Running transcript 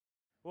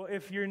Well,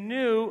 if you're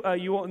new,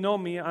 you won't know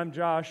me. I'm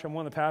Josh. I'm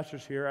one of the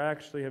pastors here. I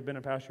actually have been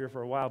a pastor here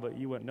for a while, but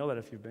you wouldn't know that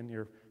if you've been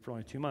here for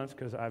only 2 months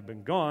because I've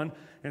been gone.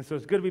 And so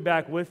it's good to be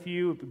back with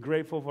you.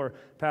 Grateful for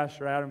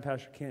Pastor Adam,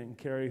 Pastor Kent, and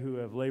Carrie, who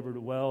have labored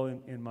well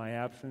in my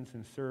absence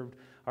and served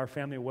our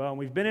family well. And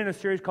we've been in a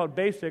series called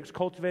Basics,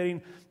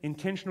 Cultivating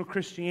Intentional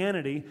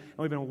Christianity. And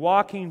we've been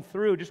walking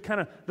through just kind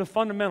of the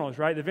fundamentals,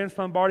 right? The Vince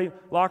Lombardi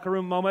locker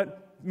room moment.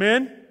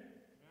 Men,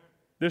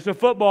 this is a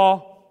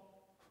football.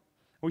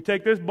 We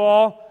take this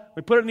ball,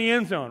 we put it in the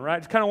end zone, right?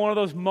 It's kind of one of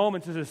those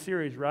moments as a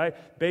series, right?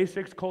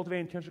 Basics,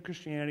 cultivating intentional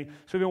Christianity.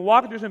 So we've been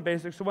walking through some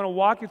basics. So I want to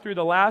walk you through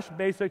the last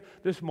basic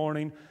this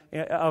morning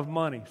of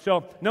money.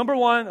 So number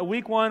one,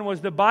 week one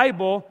was the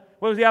Bible.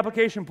 What was the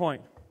application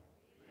point?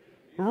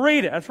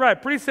 Read it. That's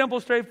right. Pretty simple,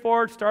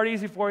 straightforward. Start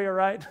easy for you,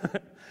 right?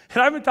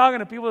 And I've been talking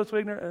to people this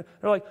week, and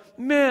they're like,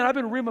 man, I've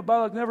been reading my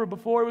Bible like never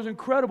before. It was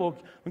incredible.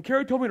 When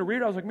Carrie told me to read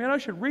it, I was like, man, I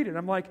should read it. And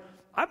I'm like,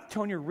 I'm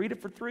telling you to read it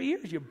for 3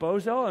 years, you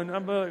bozo. And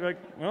I'm like,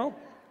 well,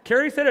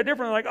 Carrie said it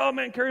differently. Like, oh,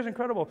 man, Carrie's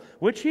incredible.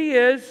 Which he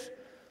is.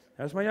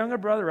 As my younger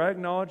brother, I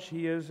acknowledge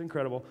he is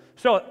incredible.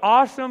 So,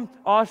 awesome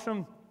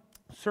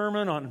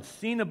sermon on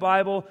seeing the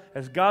Bible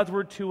as God's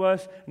Word to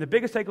us. And the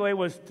biggest takeaway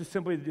was to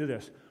simply do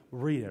this.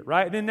 Read it,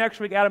 right? And then next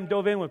week, Adam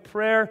dove in with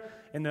prayer.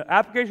 And the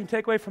application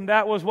takeaway from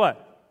that was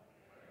what?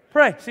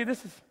 Pray. See,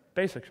 this is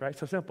basics, right?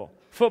 So simple.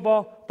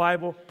 Football,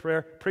 Bible,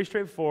 prayer, pretty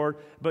straightforward.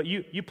 But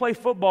you play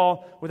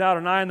football without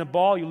an eye on the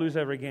ball, you lose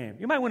every game.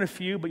 You might win a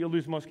few, but you'll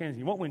lose most games.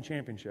 You won't win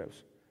championships.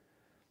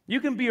 You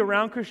can be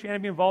around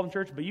Christianity, be involved in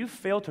church, but you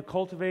fail to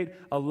cultivate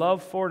a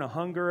love for and a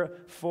hunger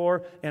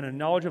for and a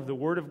knowledge of the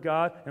Word of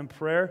God and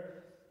prayer,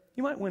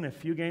 you might win a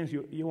few games,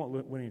 you won't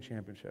win any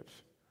championships.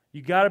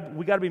 We got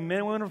to be men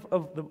and women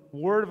of the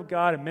Word of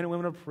God and men and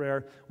women of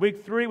prayer.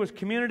 Week 3 was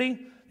community.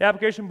 The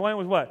application point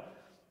was what?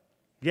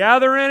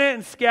 Gather in it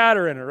and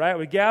scatter in it, right?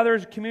 We gather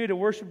as a community to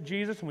worship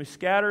Jesus, and we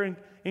scatter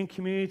in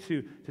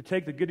community to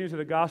take the good news of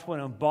the gospel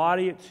and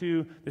embody it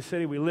to the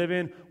city we live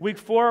in. Week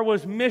 4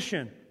 was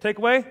mission.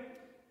 Takeaway?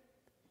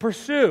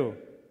 Pursue,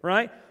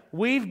 right?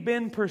 We've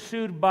been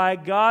pursued by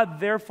God,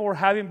 therefore,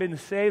 having been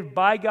saved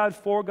by God,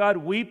 for God,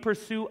 we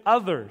pursue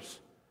others.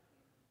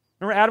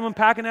 Remember Adam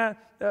unpacking that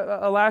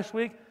last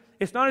week?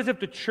 It's not as if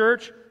the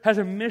church has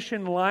a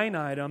mission line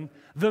item.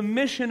 The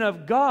mission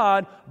of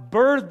God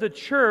birthed the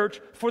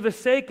church for the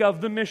sake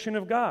of the mission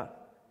of God.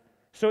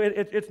 So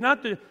it's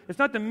not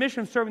the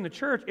mission serving the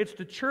church. It's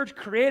the church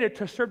created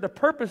to serve the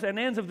purpose and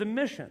ends of the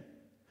mission.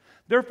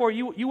 Therefore,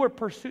 you were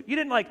pursued. You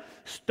didn't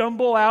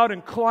stumble out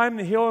and climb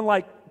the hill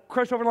and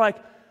crush over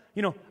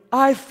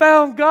I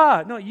found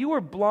God. No, you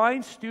were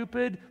blind,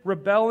 stupid,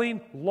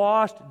 rebelling,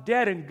 lost,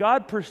 dead, and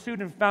God pursued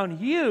and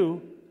found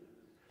you.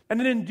 And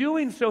then in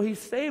doing so, He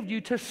saved you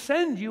to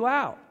send you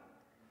out,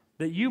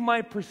 that you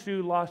might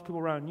pursue lost people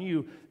around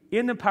you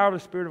in the power of the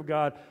Spirit of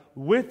God,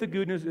 with the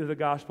good news of the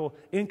gospel,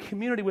 in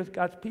community with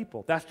God's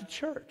people. That's the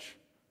church.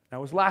 That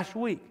was last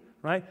week,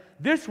 right?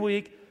 This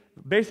week,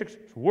 basics,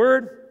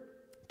 word,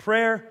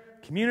 prayer,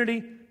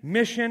 community,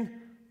 mission,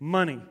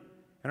 money.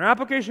 And our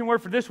application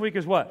word for this week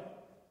is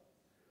what?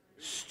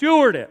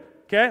 Steward it.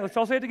 Okay, let's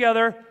all say it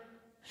together.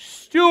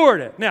 Steward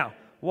it. Now,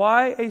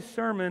 why a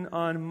sermon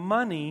on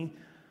money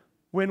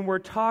when we're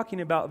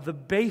talking about the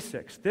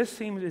basics?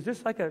 Is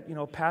this like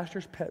a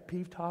pastor's pet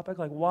peeve topic?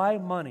 Like, why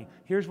money?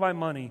 Here's why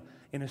money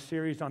in a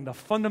series on the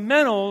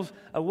fundamentals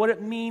of what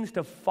it means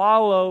to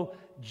follow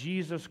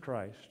Jesus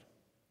Christ.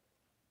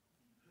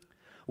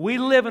 We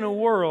live in a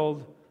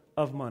world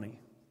of money.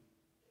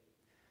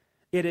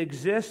 It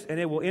exists and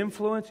it will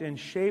influence and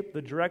shape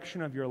the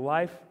direction of your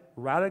life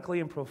radically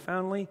and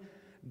profoundly.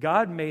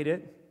 God made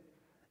it.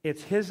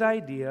 It's His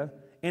idea,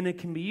 and it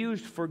can be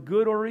used for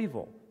good or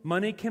evil.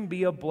 Money can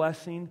be a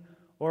blessing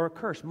or a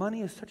curse.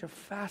 Money is such a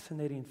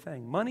fascinating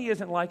thing. Money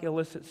isn't like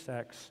illicit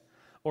sex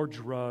or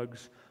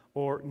drugs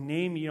or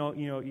name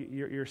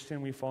your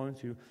sin we fall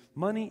into.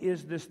 Money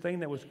is this thing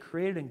that was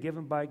created and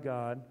given by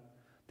God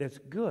that's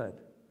good.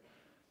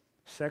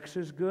 Sex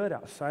is good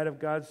outside of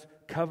God's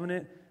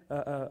covenant.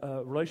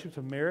 Relationships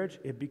of marriage,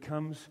 it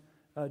becomes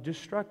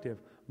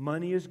destructive.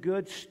 Money is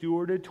good,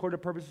 stewarded toward the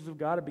purposes of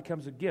God, it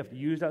becomes a gift.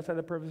 Used outside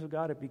the purpose of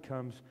God, it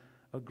becomes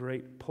a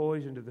great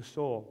poison to the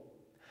soul.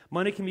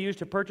 Money can be used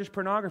to purchase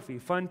pornography,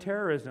 fund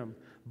terrorism,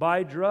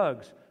 buy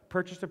drugs,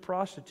 purchase a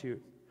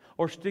prostitute,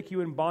 or stick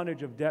you in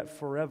bondage of debt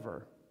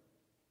forever.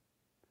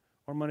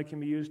 Or money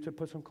can be used to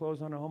put some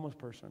clothes on a homeless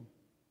person,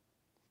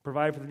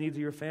 provide for the needs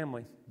of your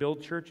family,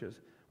 build churches,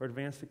 or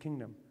advance the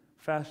kingdom.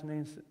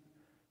 Fascinating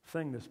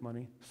thing, this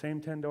money. Same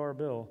 $10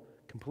 bill,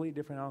 completely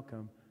different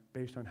outcome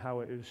based on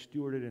how it is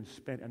stewarded and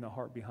spent and the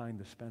heart behind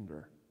the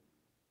spender.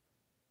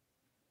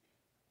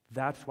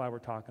 That's why we're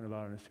talking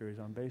about in a series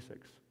on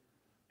basics.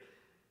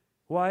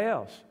 Why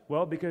else?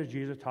 Well, because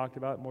Jesus talked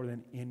about it more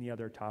than any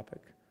other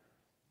topic,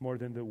 more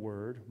than the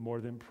Word, more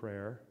than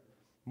prayer,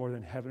 more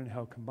than heaven and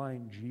hell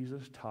combined.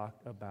 Jesus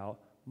talked about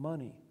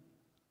money.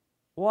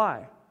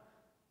 Why?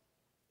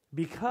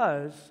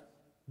 Because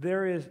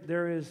there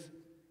is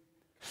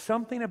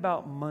something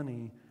about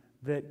money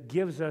that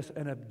gives us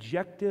an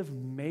objective,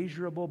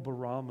 measurable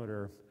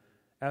barometer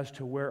as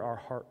to where our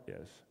heart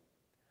is.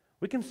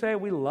 We can say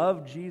we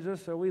love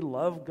Jesus or we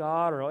love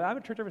God or I have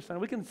a church every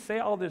Sunday. We can say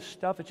all this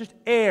stuff. It's just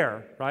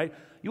air, right?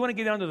 You want to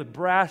get down to the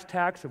brass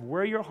tacks of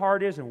where your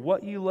heart is and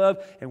what you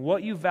love and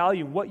what you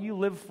value and what you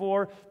live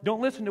for.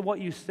 Don't listen to what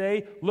you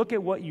say. Look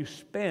at what you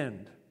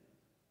spend.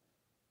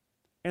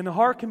 And the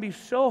heart can be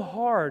so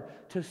hard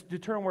to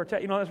determine where it's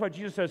at. You know, that's why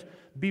Jesus says,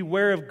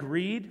 beware of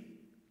greed.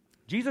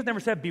 Jesus never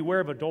said beware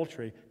of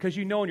adultery, because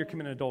you know when you're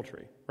committing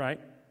adultery, right?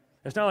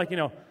 It's not like,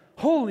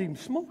 holy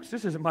smokes,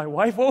 this isn't my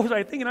wife. What was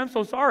I thinking? I'm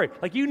so sorry.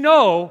 Like, you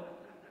know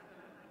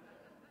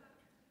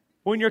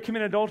when you're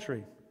committing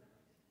adultery.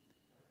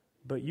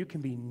 But you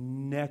can be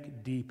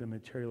neck deep in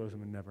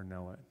materialism and never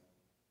know it.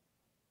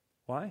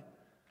 Why?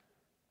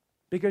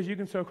 Because you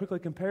can so quickly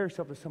compare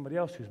yourself to somebody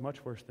else who's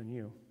much worse than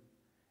you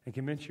and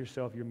convince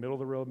yourself you're middle of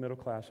the road, middle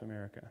class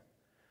America.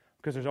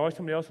 Because there's always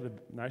somebody else with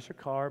a nicer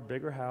car,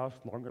 bigger house,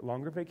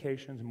 longer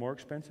vacations, more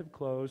expensive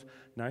clothes,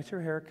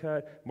 nicer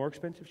haircut, more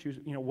expensive shoes,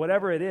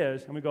 whatever it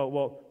is. And we go,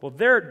 well,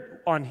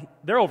 they're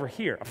over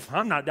here.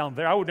 I'm not down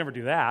there. I would never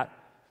do that.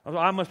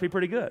 I must be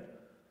pretty good.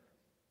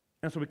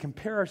 And so we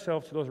compare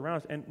ourselves to those around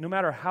us. And no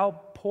matter how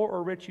poor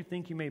or rich you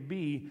think you may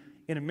be,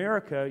 in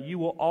America, you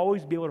will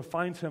always be able to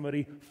find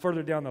somebody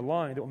further down the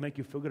line that will make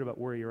you feel good about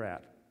where you're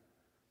at.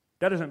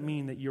 That doesn't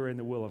mean that you're in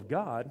the will of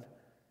God.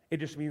 It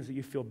just means that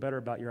you feel better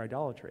about your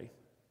idolatry.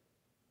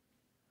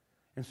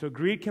 And so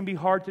greed can be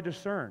hard to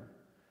discern.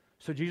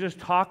 So Jesus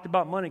talked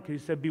about money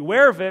because he said,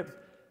 beware of it,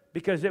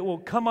 because it will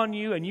come on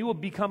you and you will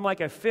become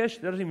like a fish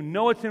that doesn't even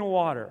know it's in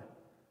water.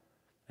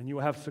 And you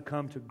will have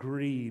succumbed to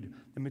greed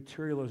and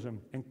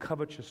materialism and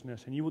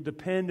covetousness. And you will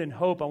depend and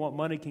hope on what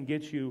money can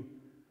get you.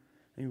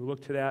 And you will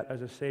look to that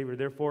as a savior.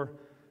 Therefore,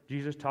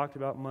 Jesus talked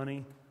about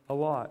money a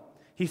lot.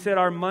 He said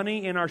our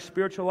money and our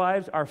spiritual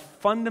lives are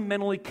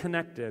fundamentally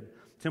connected.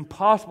 It's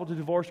impossible to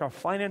divorce our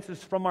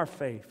finances from our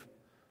faith.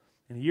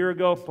 And a year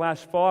ago,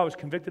 last fall, I was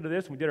convicted of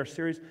this. We did our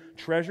series,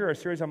 Treasure, our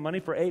series on money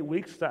for 8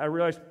 weeks. So I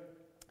realized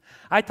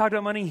I talked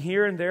about money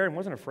here and there and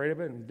wasn't afraid of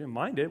it and didn't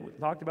mind it. We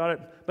talked about it,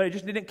 but it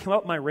just didn't come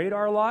up my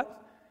radar a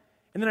lot.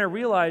 And then I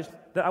realized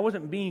that I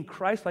wasn't being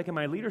Christ-like in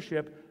my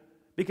leadership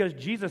because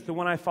Jesus, the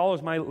one I follow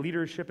as my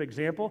leadership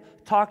example,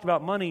 talked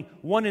about money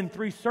 1 in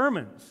 3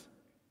 sermons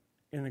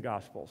in the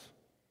Gospels.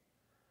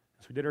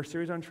 So we did our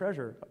series on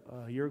treasure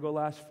a year ago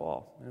last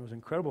fall, and it was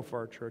incredible for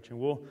our church, and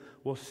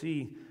we'll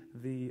see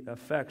the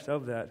effects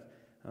of that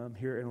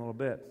here in a little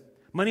bit.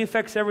 Money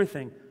affects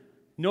everything.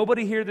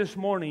 Nobody here this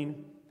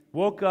morning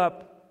woke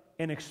up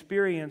and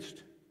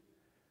experienced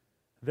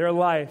their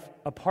life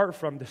apart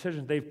from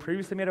decisions they've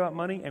previously made about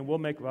money and will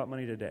make about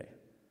money today.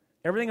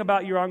 Everything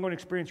about your ongoing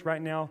experience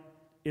right now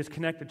is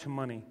connected to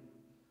money.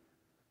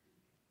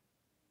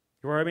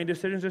 You already made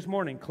decisions this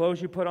morning.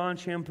 Clothes you put on,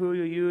 shampoo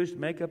you used,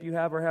 makeup you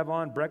have or have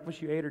on,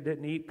 breakfast you ate or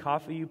didn't eat,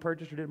 coffee you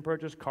purchased or didn't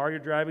purchase, car you're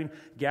driving,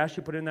 gas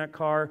you put in that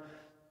car.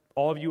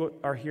 All of you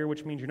are here,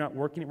 which means you're not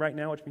working right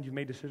now, which means you've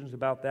made decisions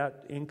about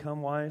that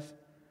income-wise.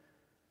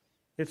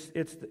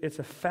 It's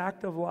a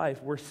fact of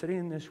life. We're sitting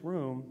in this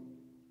room,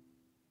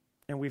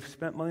 and we've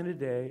spent money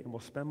today, and we'll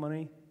spend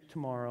money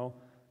tomorrow.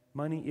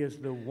 Money is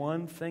the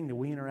one thing that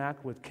we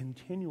interact with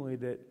continually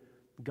that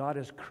God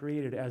has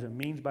created as a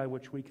means by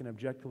which we can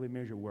objectively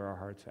measure where our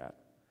heart's at.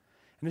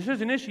 And this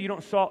is an issue you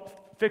don't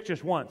fix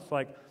just once.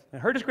 Like, I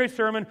heard this great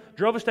sermon,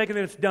 drove a stake, and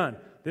then it's done.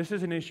 This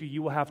is an issue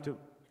you will have to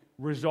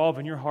resolve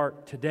in your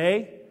heart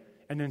today,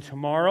 and then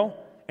tomorrow,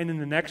 and then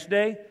the next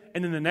day,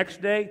 and then the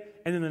next day,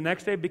 and then the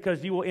next day,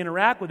 because you will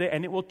interact with it,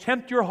 and it will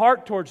tempt your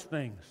heart towards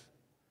things.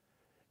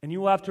 And you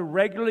will have to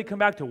regularly come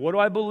back to, what do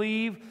I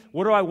believe?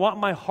 What do I want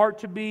my heart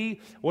to be?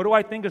 What do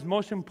I think is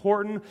most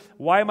important?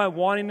 Why am I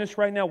wanting this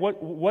right now?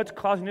 What's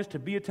causing this to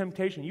be a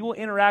temptation? You will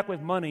interact with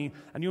money,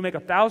 and you will make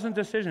 1,000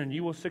 decisions.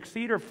 You will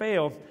succeed or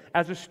fail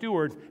as a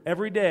steward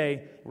every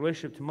day in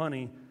relationship to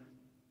money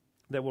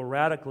that will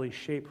radically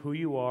shape who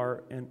you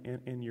are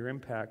and your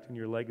impact and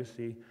your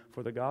legacy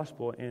for the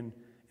gospel. And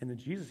then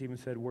Jesus even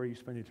said, where you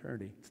spend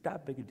eternity. It's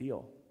that big a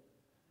deal.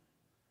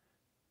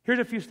 Here's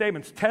a few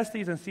statements. Test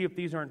these and see if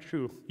these aren't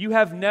true. You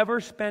have never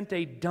spent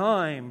a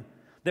dime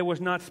that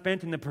was not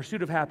spent in the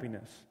pursuit of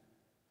happiness.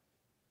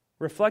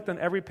 Reflect on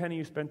every penny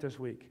you spent this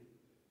week.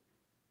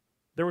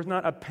 There was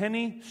not a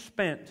penny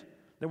spent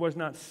that was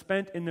not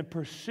spent in the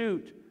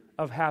pursuit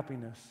of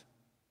happiness.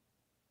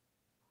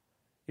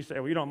 You say,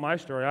 well, you don't know my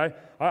story.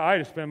 I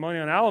just spent money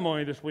on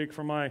alimony this week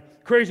for my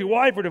crazy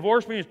wife who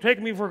divorced me and is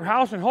taking me for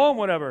house and home,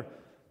 whatever.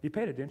 You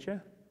paid it, didn't you?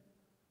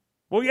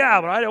 Well, yeah,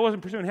 but I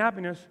wasn't pursuing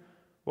happiness.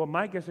 Well,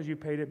 my guess is you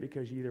paid it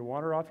because you either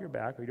want her off your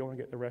back or you don't want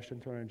to get arrested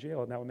and thrown in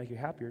jail, and that would make you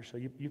happier. So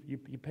you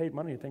paid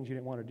money to things you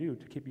didn't want to do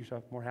to keep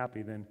yourself more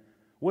happy than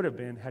would have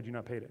been had you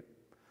not paid it.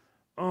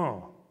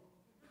 Oh.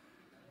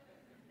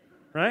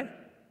 Right?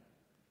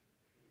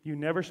 You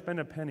never spend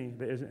a penny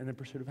that isn't in the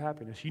pursuit of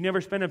happiness. You never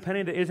spend a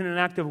penny that isn't an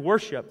act of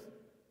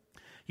worship.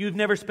 You've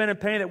never spent a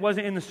penny that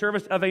wasn't in the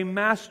service of a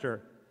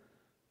master.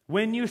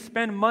 When you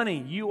spend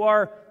money, you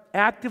are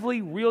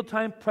actively,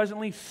 real-time,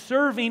 presently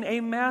serving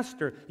a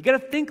master. You got to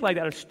think like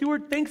that. A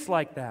steward thinks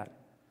like that.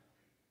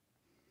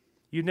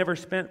 You've never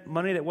spent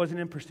money that wasn't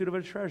in pursuit of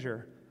a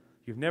treasure.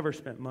 You've never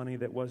spent money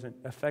that wasn't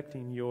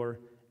affecting your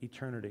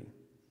eternity.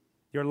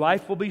 Your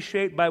life will be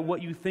shaped by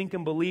what you think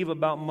and believe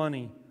about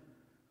money.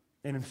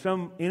 And in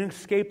some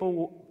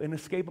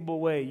inescapable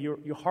way,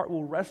 your heart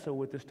will wrestle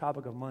with this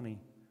topic of money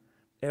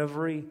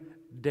every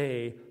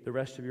day the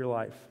rest of your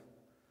life.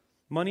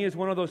 Money is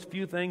one of those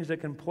few things that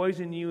can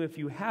poison you if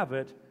you have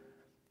it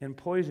and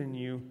poison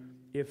you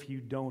if you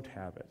don't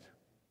have it.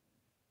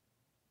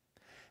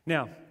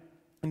 Now,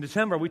 in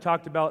December, we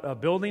talked about a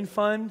building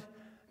fund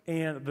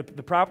and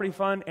the property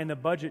fund and the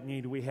budget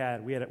need we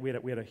had. We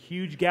had a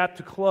huge gap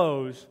to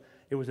close.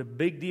 It was a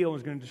big deal. It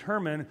was going to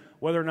determine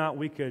whether or not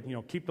we could,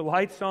 keep the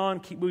lights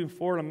on, keep moving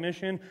forward on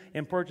mission,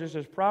 and purchase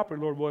this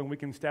property, Lord willing, we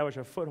can establish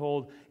a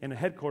foothold and a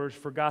headquarters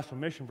for gospel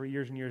mission for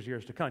years and years and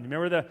years to come. You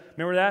remember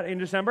that in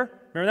December?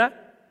 Remember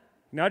that?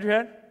 Nod your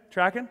head.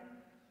 Tracking?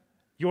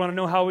 You want to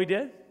know how we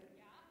did? Yeah.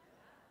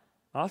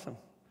 Awesome.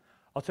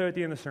 I'll tell you at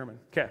the end of the sermon.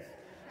 Okay.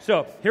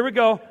 So, here we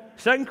go.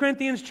 2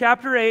 Corinthians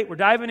chapter 8. We're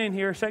diving in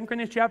here. 2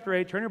 Corinthians chapter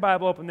 8. Turn your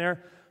Bible open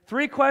there.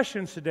 3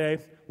 questions today.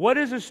 What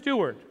is a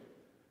steward?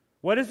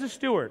 What is a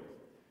steward?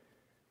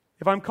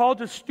 If I'm called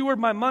to steward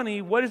my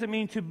money, what does it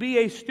mean to be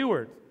a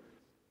steward?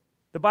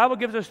 The Bible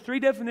gives us 3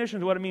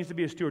 definitions of what it means to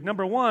be a steward.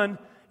 Number 1,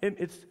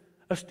 it's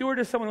a steward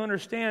is someone who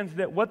understands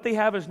that what they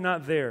have is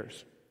not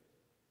theirs.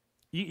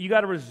 You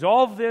got to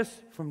resolve this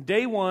from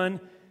day 1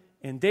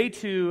 and day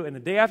 2 and the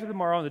day after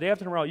tomorrow and the day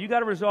after tomorrow. You got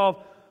to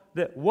resolve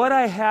that what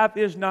I have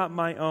is not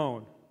my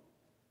own.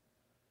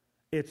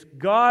 It's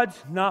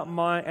God's, not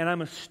mine, and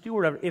I'm a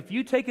steward of it. If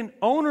you take an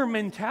owner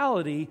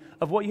mentality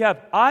of what you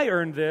have, I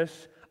earned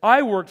this,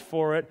 I worked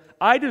for it,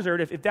 I deserve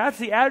it. If that's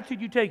the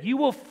attitude you take, you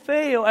will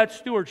fail at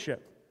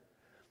stewardship.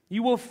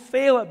 You will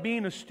fail at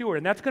being a steward.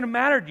 And that's going to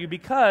matter to you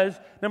because,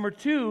 number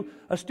 2,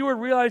 a steward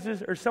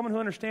realizes, or someone who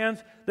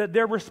understands, that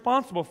they're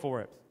responsible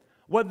for it.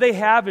 What they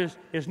have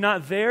is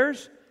not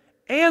theirs,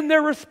 and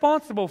they're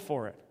responsible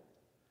for it.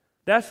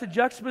 That's the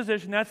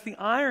juxtaposition, that's the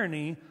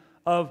irony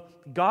of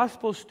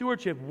gospel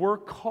stewardship. We're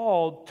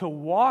called to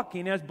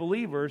walking as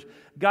believers.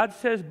 God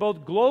says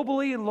both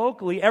globally and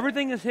locally,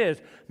 everything is His.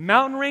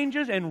 Mountain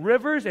ranges and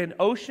rivers and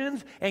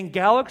oceans and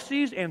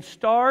galaxies and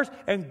stars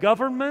and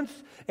governments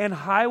and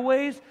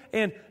highways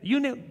and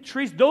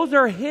trees, those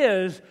are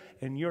His,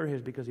 and you're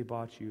His because He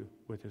bought you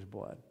with His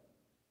blood.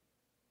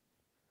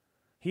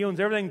 He owns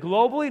everything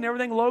globally and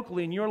everything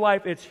locally in your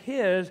life. It's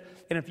His,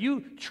 and if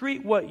you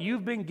treat what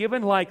you've been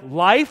given like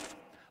life,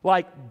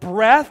 like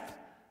breath,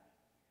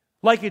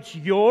 like it's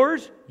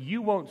yours,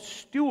 you won't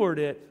steward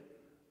it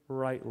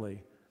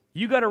rightly.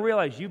 You got to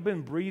realize you've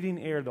been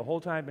breathing air the whole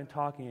time I've been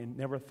talking and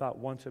never thought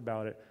once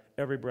about it.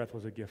 Every breath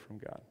was a gift from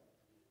God.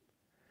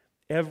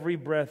 Every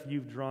breath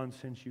you've drawn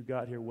since you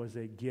got here was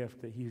a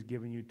gift that He's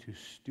given you to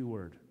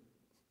steward.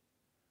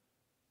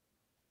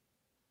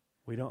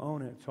 We don't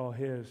own it. It's all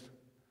His.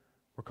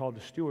 We're called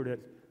to steward it.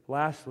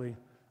 Lastly,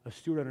 a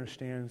steward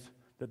understands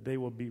that they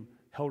will be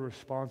held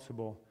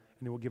responsible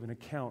and they will give an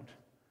account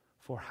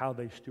for how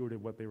they stewarded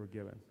what they were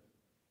given.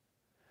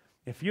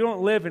 If you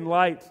don't live in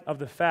light of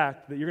the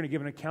fact that you're going to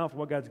give an account for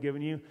what God's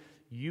given you,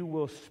 you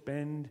will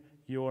spend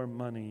your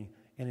money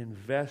and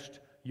invest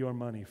your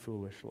money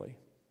foolishly.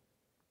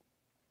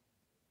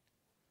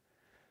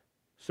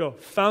 So,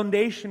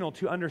 foundational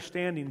to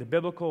understanding the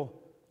biblical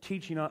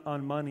teaching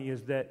on money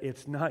is that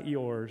it's not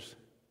yours.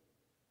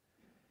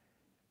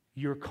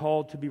 You're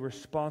called to be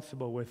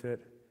responsible with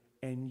it,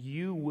 and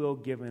you will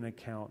give an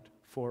account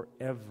for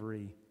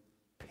every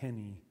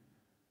penny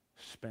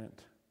spent.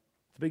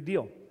 It's a big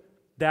deal.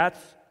 That's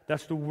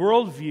the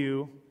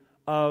worldview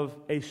of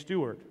a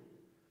steward.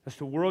 That's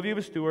the worldview of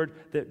a steward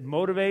that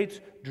motivates,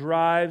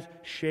 drives,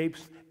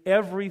 shapes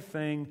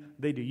everything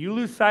they do. You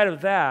lose sight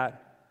of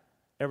that,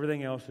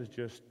 everything else is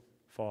just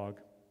fog.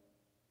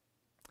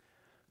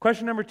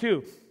 Question number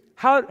 2.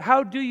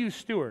 How do you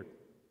steward?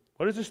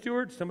 What is a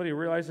steward? Somebody who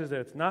realizes that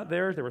it's not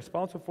theirs, they're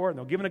responsible for it, and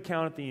they'll give an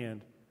account at the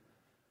end.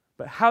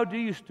 But how do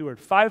you steward?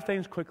 5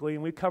 things quickly,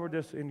 and we covered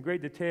this in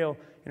great detail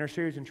in our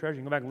series in Treasure. You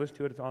can go back and listen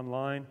to it. It's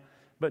online.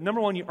 But number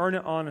 1, you earn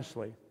it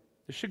honestly.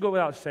 This should go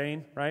without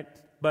saying, right?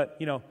 But,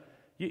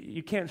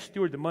 you can't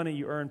steward the money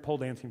you earn pole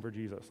dancing for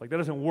Jesus. Like, that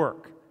doesn't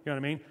work. You know what I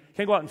mean? You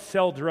can't go out and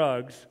sell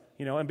drugs,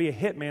 and be a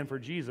hitman for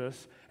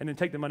Jesus, and then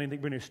take the money and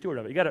think you're going to be a steward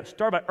of it. You got to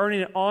start by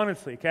earning it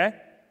honestly, okay?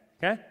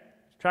 Okay?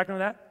 Tracking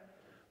with that?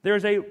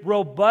 There's a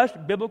robust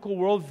biblical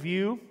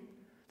worldview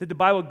that the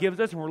Bible gives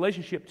us in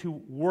relationship to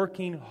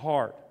working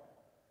hard.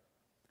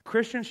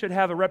 Christians should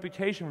have a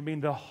reputation for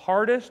being the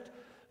hardest,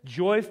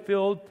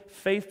 joy-filled,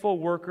 faithful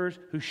workers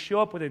who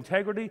show up with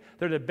integrity.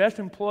 They're the best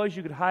employees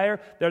you could hire.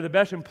 They're the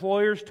best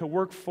employers to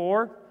work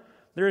for.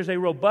 There is a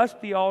robust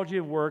theology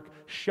of work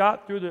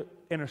shot through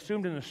and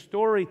assumed in the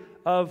story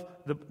of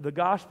the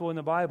gospel in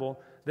the Bible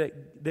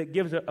that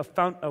gives a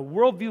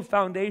worldview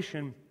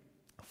foundation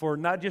for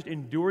not just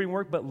enduring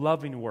work, but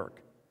loving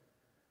work.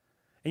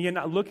 And you're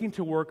not looking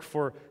to work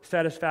for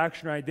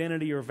satisfaction or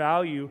identity or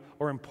value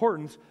or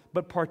importance,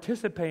 but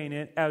participating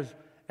in it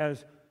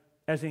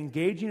as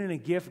engaging in a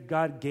gift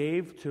God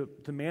gave to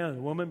the man and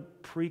the woman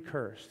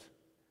pre-cursed.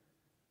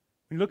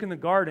 When you look in the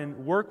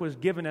garden, work was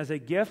given as a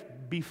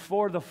gift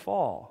before the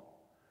fall.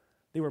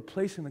 They were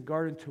placed in the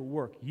garden to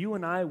work. You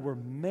and I were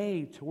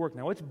made to work.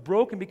 Now, it's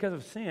broken because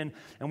of sin,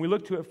 and we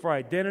look to it for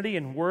identity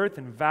and worth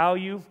and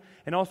value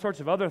and all sorts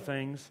of other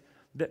things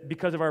that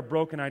because of our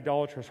broken,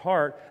 idolatrous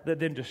heart that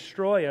then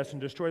destroy us and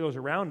destroy those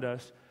around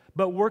us.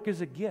 But work is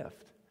a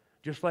gift,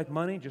 just like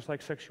money, just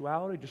like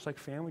sexuality, just like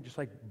family, just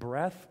like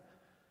breath.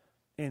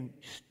 And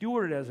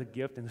stewarded as a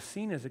gift and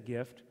seen as a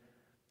gift,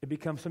 it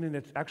becomes something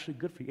that's actually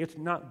good for you. It's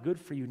not good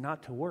for you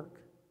not to work.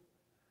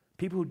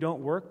 People who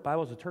don't work,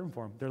 Bible's a term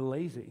for them. They're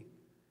lazy.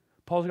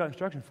 Paul's got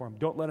instruction for them.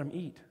 Don't let them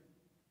eat.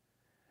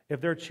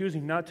 If they're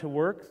choosing not to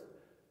work,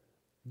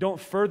 don't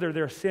further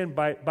their sin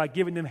by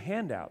giving them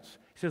handouts.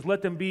 He says,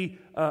 let them be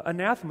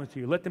anathema to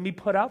you. Let them be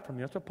put out from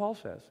you. That's what Paul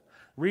says.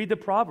 Read the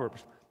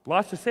Proverbs.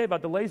 Lots to say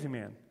about the lazy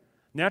man.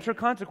 Natural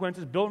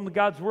consequences built into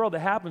God's world that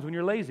happens when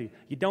you're lazy.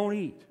 You don't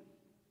eat.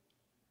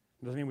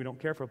 It doesn't mean we don't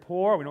care for the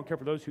poor. We don't care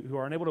for those who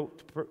are unable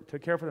to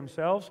care for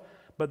themselves.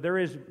 But there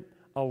is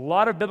a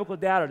lot of biblical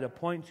data to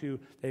point to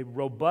a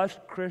robust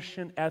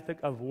Christian ethic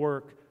of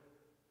work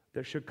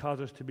that should cause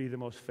us to be the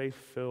most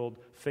faith-filled,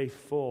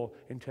 faithful,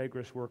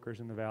 integrous workers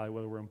in the valley,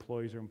 whether we're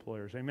employees or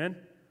employers. Amen?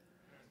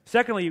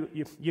 Secondly,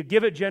 you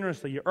give it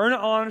generously. You earn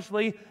it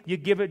honestly, you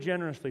give it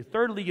generously.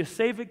 Thirdly, you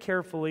save it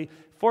carefully.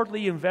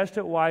 Fourthly, you invest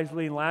it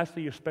wisely. And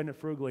lastly, you spend it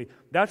frugally.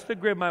 That's the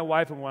grid my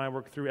wife and I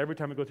work through every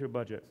time we go through a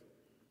budget.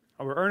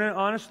 Are we earning it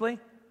honestly?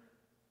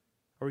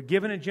 Are we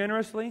giving it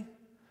generously?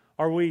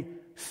 Are we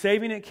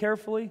saving it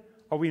carefully?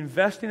 Are we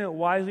investing it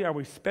wisely? Are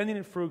we spending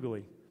it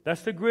frugally?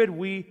 That's the grid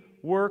we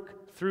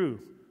work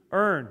through.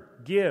 Earn,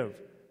 give,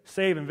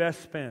 save,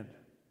 invest, spend.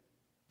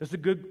 That's a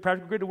good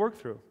practical grid to work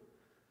through.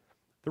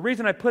 The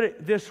reason I put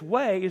it this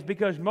way is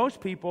because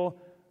most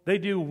people, they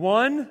do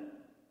 1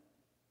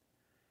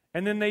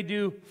 and then they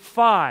do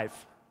 5.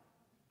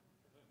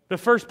 The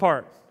first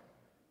part,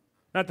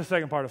 not the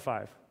second part of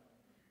 5.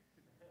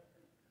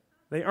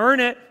 They earn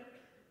it,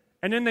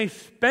 and then they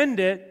spend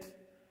it,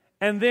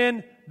 and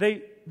then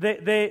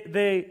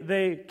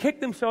they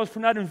kick themselves for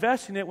not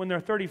investing it when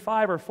they're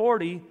 35 or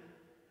 40,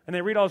 and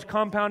they read all those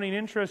compounding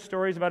interest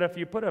stories about if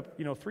you put up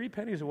 3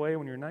 pennies away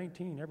when you're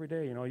 19 every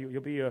day,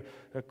 you'll be a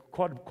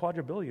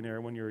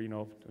quadrillionaire when you're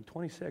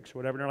 26 or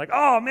whatever. And they're like,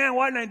 oh man,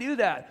 why didn't I do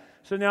that?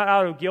 So now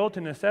out of guilt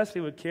and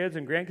necessity with kids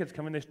and grandkids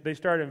coming, they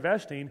start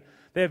investing.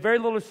 They have very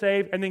little to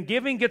save, and then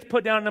giving gets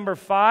put down at number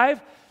 5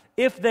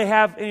 if they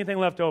have anything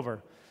left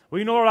over.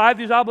 Well, Lord, I have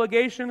these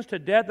obligations to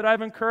debt that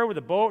I've incurred with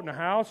the boat and the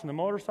house and the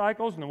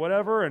motorcycles and the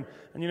whatever, and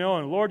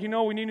Lord,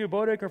 we need a new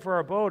boat anchor for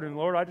our boat, and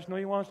Lord, I just know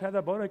you want us to have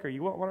that boat anchor.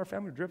 You want our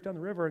family to drift down the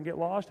river and get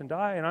lost and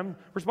die, and I'm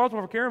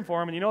responsible for caring for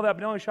them, and that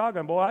Benelli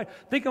shotgun, boy, I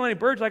think how many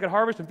birds I could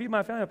harvest and feed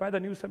my family if I had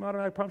that new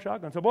semi-automatic pump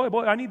shotgun. So, boy,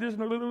 I need this.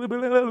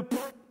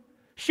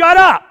 Shut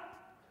up!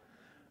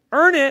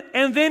 Earn it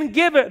and then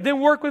give it,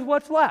 then work with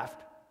what's left.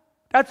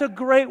 That's a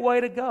great way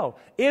to go.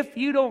 If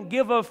you don't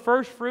give of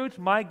first fruits,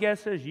 my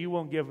guess is you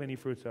won't give any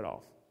fruits at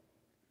all.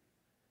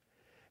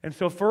 And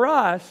so for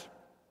us,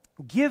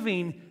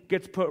 giving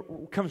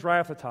comes right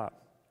off the top.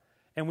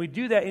 And we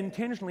do that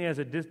intentionally as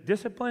a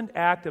disciplined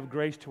act of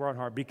grace to our own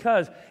heart.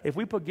 Because if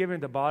we put giving at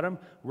the bottom,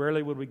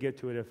 rarely would we get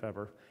to it, if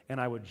ever. And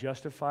I would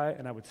justify it,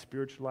 and I would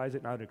spiritualize it,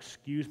 and I would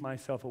excuse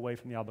myself away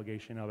from the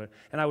obligation of it.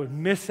 And I would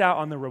miss out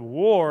on the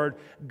reward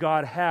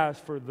God has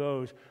for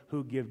those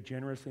who give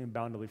generously and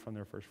bountifully from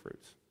their first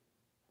fruits.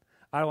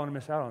 I don't want to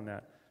miss out on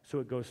that. So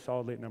it goes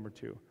solidly at number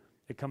 2.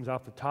 It comes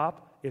off the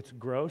top, it's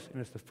gross,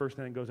 and it's the first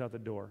thing that goes out the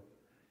door.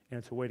 And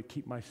it's a way to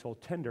keep my soul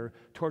tender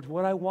towards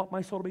what I want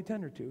my soul to be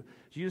tender to.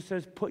 Jesus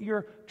says, put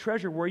your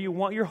treasure where you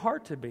want your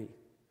heart to be.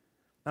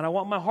 And I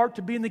want my heart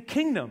to be in the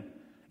kingdom.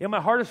 And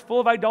my heart is full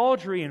of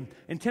idolatry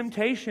and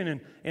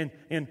temptation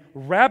and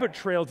rabbit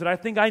trails that I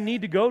think I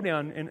need to go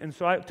down. And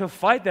so to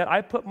fight that,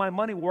 I put my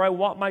money where I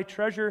want my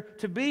treasure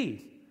to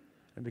be.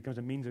 And it becomes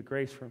a means of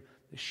grace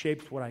that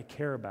shapes what I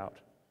care about.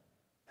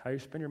 How you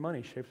spend your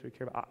money shapes what you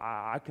care about.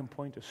 I can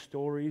point to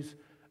stories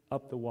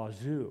up the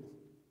wazoo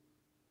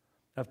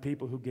of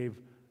people who gave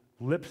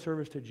lip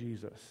service to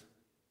Jesus,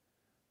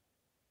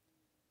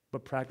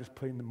 but practiced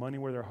putting the money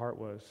where their heart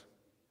was.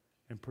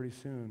 And pretty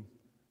soon,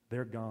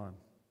 they're gone.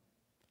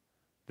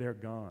 They're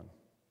gone.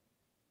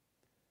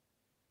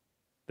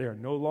 They are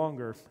no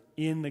longer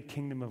in the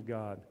kingdom of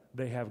God.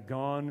 They have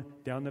gone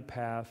down the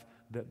path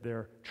that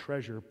their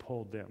treasure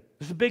pulled them.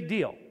 This is a big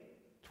deal.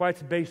 That's why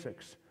it's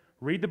basics.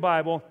 Read the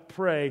Bible,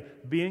 pray,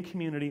 be in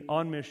community,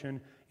 on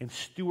mission, and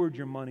steward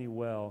your money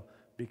well,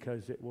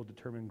 because it will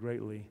determine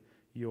greatly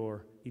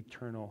your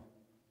eternal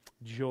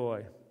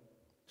joy.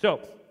 So,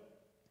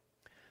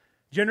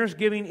 generous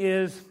giving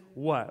is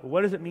what?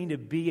 What does it mean to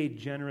be a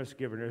generous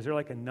giver? Is there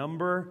like a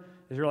number?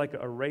 Is there like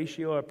a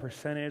ratio, a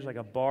percentage, like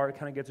a bar that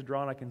kind of gets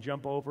drawn I can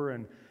jump over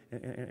and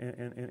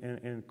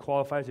and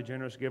qualifies a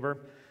generous giver.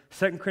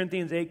 2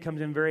 Corinthians 8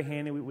 comes in very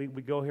handy. We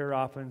go here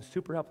often.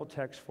 Super helpful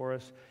text for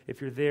us.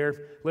 If you're there,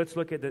 let's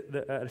look at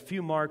a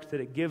few marks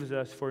that it gives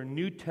us for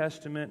New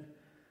Testament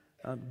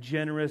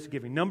generous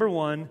giving. Number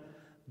one,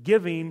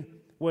 giving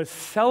was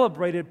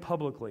celebrated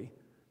publicly.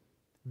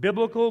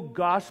 Biblical,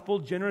 gospel,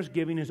 generous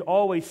giving is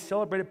always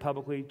celebrated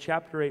publicly.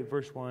 Chapter 8,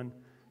 verse 1.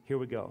 Here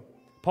we go.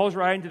 Paul's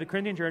writing to the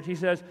Corinthian church. He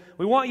says,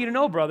 we want you to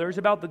know, brothers,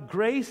 about the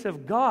grace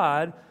of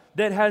God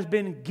that has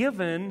been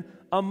given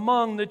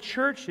among the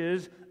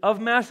churches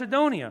of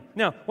Macedonia.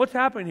 Now, what's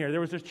happening here?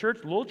 There was this church,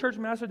 little church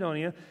in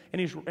Macedonia,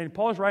 and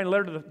Paul's writing a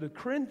letter to the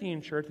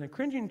Corinthian church, and the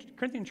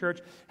Corinthian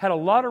church had a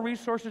lot of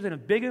resources in a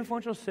big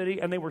influential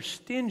city, and they were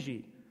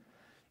stingy.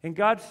 And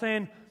God's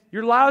saying,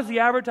 you're lousy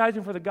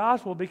advertising for the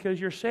gospel because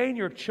you're saying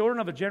you're children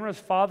of a generous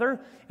father,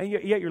 and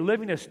yet you're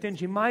living as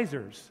stingy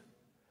misers,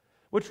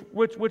 which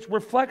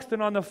reflects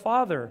then on the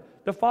father.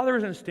 The father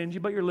isn't stingy,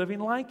 but you're living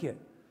like it.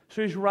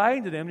 So he's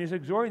writing to them, and he's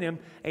exhorting them,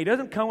 and he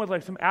doesn't come with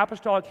like some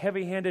apostolic,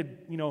 heavy-handed,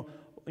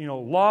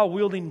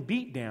 law-wielding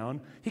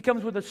beatdown. He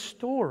comes with a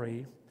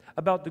story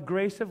about the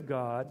grace of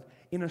God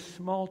in a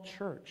small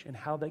church and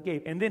how they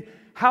gave. And then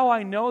how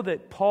I know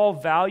that Paul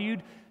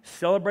valued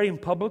celebrating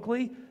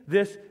publicly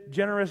this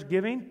generous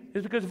giving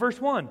is because verse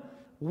 1,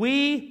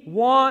 we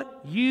want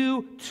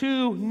you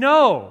to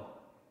know.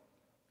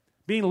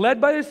 Being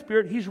led by the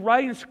Spirit, he's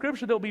writing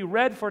scripture that will be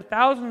read for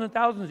thousands and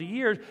thousands of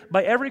years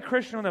by every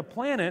Christian on the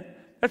planet.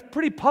 That's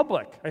pretty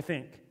public, I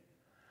think.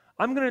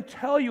 I'm going to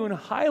tell you and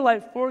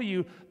highlight for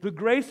you the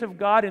grace of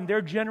God in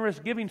their generous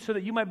giving so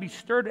that you might be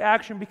stirred to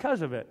action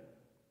because of it.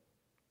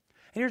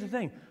 And here's the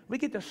thing. We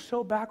get this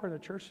so backward in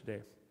the church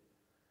today.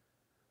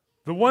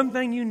 The one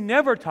thing you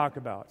never talk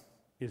about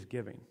is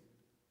giving.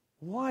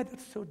 Why?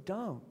 That's so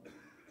dumb.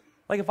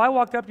 Like if I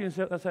walked up to you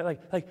and said,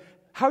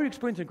 how are you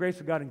experiencing the grace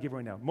of God and giving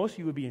right now? Most of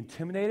you would be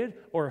intimidated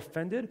or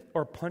offended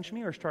or punch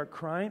me or start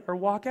crying or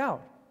walk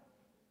out.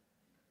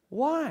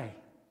 Why?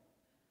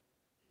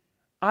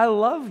 I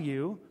love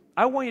you.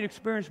 I want you to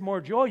experience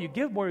more joy. You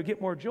give more, you get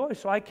more joy.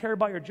 So I care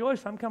about your joy,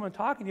 so I'm coming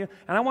talking to you,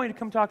 and I want you to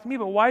come talk to me.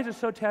 But why is it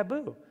so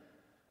taboo?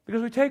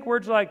 Because we take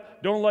words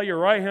like, don't let your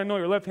right hand know what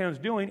your left hand is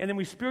doing, and then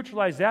we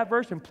spiritualize that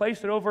verse and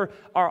place it over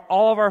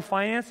all of our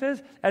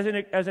finances as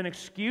an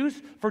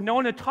excuse for no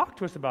one to talk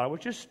to us about it,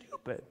 which is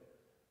stupid.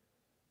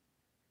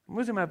 I'm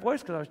losing my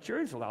voice because I was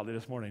cheering so loudly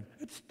this morning.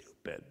 It's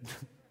stupid.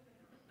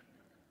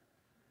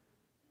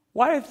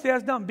 Why did I say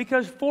that's dumb?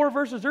 Because 4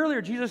 verses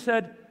earlier, Jesus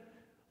said,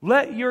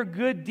 let your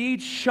good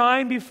deeds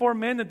shine before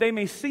men that they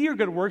may see your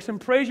good works and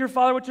praise your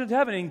Father which is in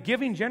heaven. And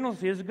giving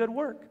generously is a good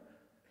work.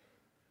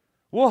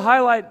 We'll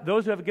highlight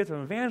those who have a gift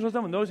of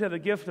evangelism and those who have the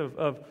gift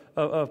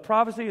of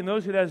prophecy and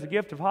those who have the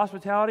gift of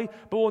hospitality,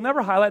 but we'll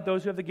never highlight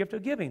those who have the gift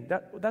of giving.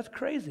 That's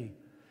crazy.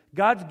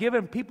 God's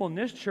given people in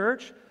this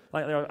church,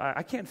 like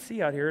I can't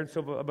see out here, and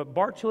so but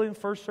Bart Tilley in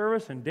first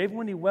service, and Dave and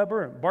Wendy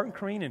Weber, and Barton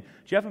Kareen, and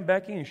Jeff and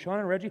Becky, and Sean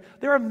and Reggie.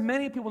 There are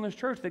many people in this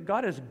church that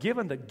God has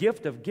given the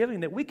gift of giving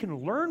that we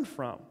can learn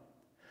from,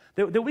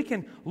 that we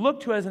can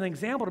look to as an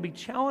example to be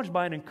challenged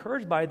by and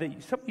encouraged by,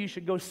 that some of you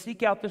should go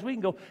seek out this week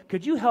and go,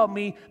 could you help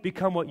me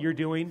become what you're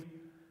doing?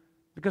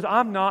 Because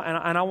I'm not,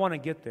 and I want to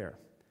get there.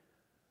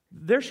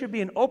 There should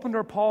be an open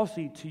door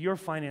policy to your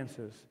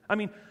finances. I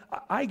mean,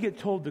 I get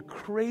told the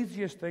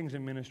craziest things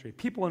in ministry.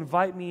 People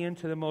invite me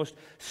into the most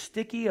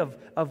sticky of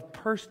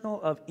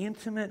personal, of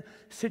intimate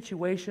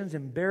situations,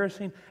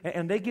 embarrassing,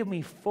 and they give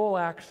me full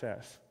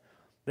access.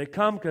 They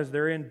come because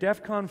they're in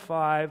DEFCON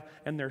 5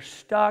 and they're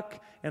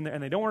stuck and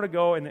they don't want to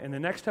go, and the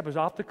next step is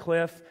off the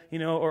cliff,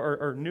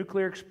 or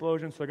nuclear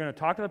explosion. So they're going to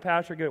talk to the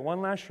pastor, give it one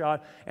last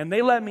shot, and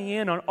they let me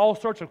in on all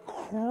sorts of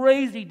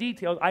crazy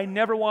details I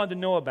never wanted to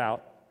know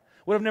about.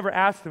 Would have never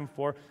asked them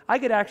for. I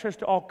get access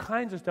to all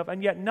kinds of stuff,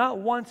 and yet not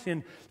once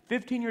in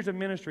 15 years of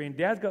ministry, and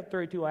Dad's got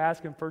 32, I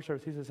ask him first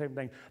service, he's the same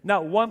thing.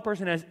 Not one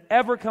person has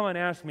ever come and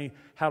asked me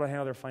how to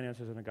handle their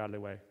finances in a godly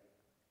way.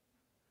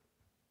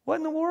 What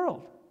in the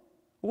world?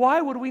 Why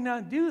would we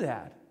not do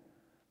that?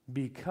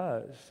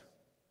 Because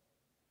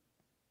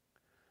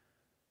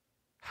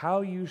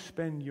how you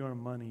spend your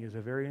money is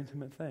a very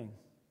intimate thing,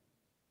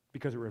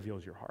 because it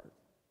reveals your heart.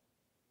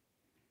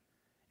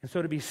 And so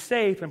to be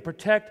safe and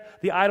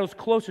protect the idols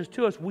closest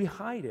to us, we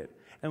hide it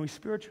and we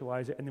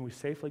spiritualize it, and then we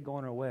safely go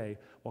on our way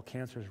while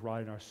cancer is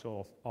rotting our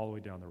soul all the way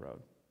down the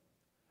road.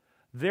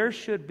 There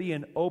should be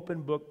an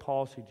open book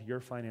policy to your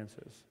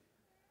finances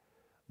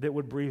that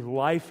would breathe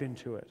life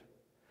into it.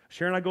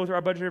 Sharon and I go through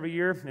our budget every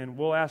year, and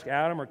we'll ask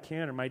Adam or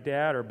Ken or my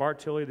dad or Bart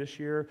Tilley this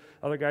year,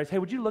 other guys, hey,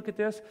 would you look at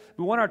this?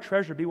 We want our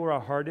treasure to be where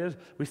our heart is.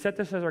 We set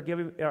this as our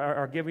giving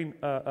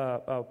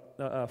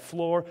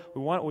floor.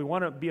 We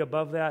want to be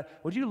above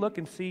that. Would you look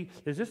and see,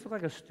 does this look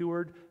like a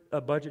steward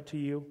budget to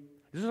you?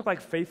 Does this look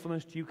like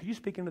faithfulness to you? Could you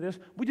speak into this?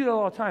 We do that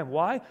all the time.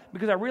 Why?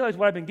 Because I realize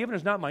what I've been given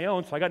is not my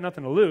own, so I got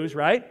nothing to lose,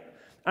 right?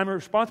 I'm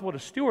responsible to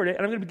steward it,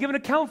 and I'm going to be given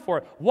an account for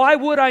it. Why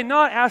would I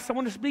not ask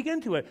someone to speak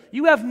into it?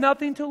 You have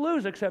nothing to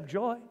lose except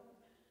joy.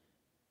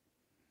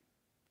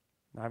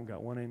 I haven't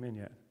got one amen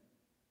yet.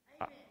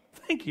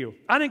 Thank you.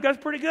 I think that's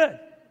pretty good.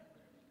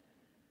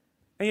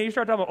 And you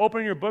start talking about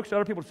opening your books to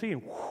other people to see,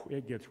 and whew,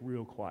 it gets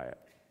real quiet.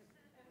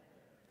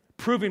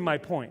 Proving my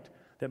point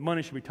that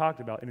money should be talked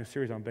about in a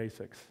series on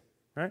basics,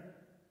 right?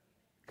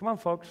 Come on,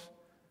 folks.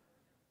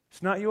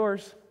 It's not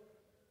yours.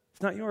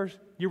 It's not yours.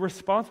 You're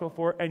responsible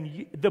for it,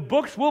 and the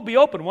books will be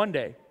open one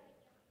day.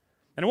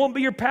 And it won't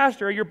be your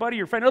pastor or your buddy or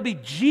your friend. It'll be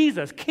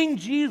Jesus, King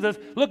Jesus,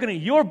 looking at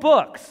your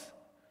books.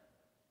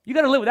 You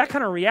got to live with that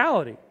kind of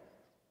reality.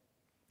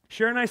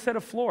 Sharon and I set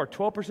a floor,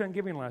 12%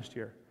 giving last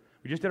year.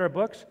 We just did our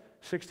books,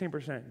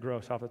 16%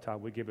 gross off the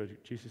top. We gave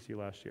it to GCC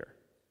last year.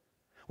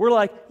 We're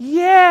like,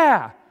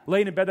 yeah!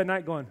 Laying in bed that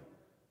night going,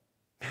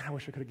 man, I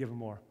wish I could have given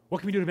more. What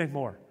can we do to make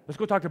more? Let's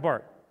go talk to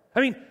Bart.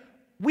 I mean,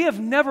 we have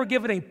never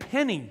given a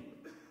penny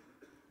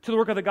to the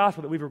work of the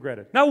gospel that we've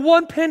regretted. Not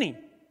one penny.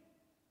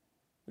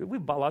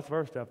 We've bought lots of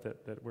other stuff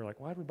that we're like,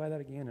 why did we buy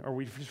that again? Or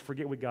we just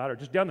forget we got it, or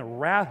just down the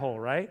rat hole,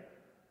 right?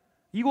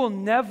 You will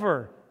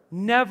never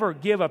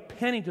give a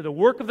penny to the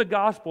work of the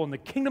gospel and the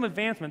kingdom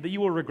advancement that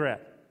you will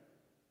regret.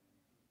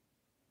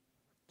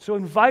 So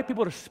invite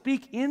people to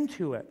speak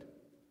into it,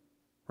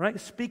 right?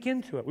 Speak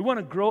into it. We want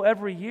to grow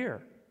every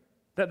year.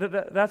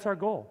 That's our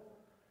goal.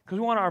 Because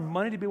we want our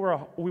money to be where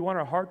we want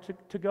our heart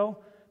to go.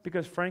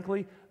 Because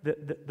frankly,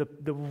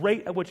 the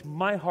rate at which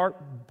my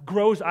heart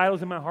grows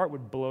idols in my heart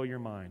would blow your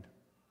mind.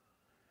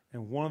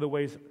 And one of the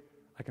ways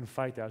I can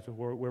fight that is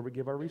where we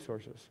give our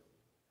resources.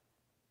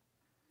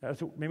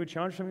 That's maybe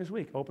challenge something this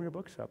week. Open your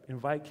books up.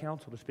 Invite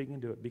counsel to speak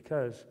into it.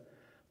 Because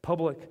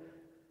public,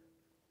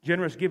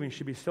 generous giving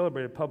should be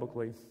celebrated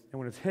publicly. And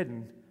when it's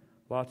hidden,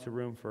 lots of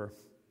room for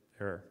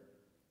error.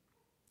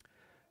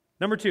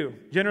 Number 2,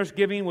 generous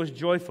giving was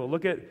joyful.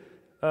 Look at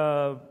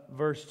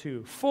verse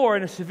 2. For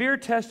in a severe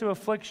test of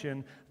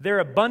affliction, their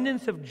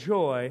abundance of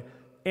joy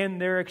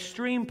and their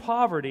extreme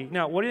poverty.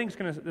 Now, what do you think is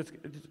going to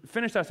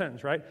finish that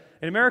sentence, right?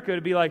 In America,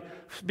 it'd be like,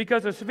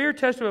 because a severe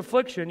test of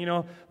affliction,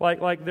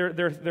 like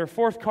their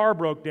fourth car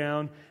broke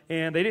down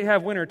and they didn't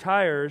have winter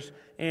tires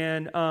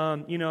and,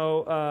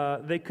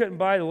 they couldn't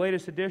buy the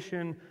latest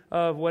edition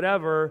of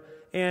whatever.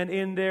 And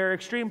in their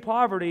extreme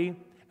poverty,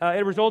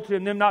 it resulted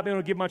in them not being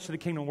able to give much to the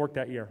kingdom work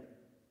that year.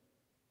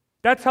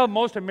 That's how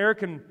most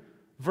American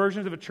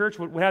versions of a church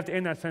would have to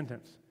end that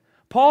sentence.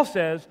 Paul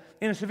says,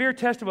 in a severe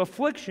test of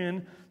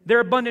affliction, their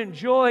abundant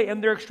joy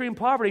and their extreme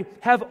poverty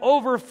have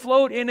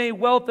overflowed in a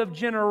wealth of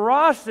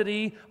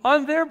generosity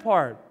on their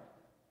part.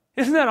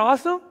 Isn't that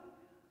awesome?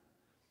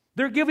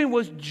 Their giving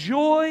was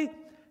joy-filled.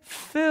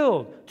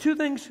 2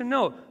 things to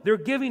note. Their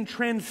giving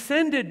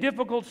transcended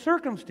difficult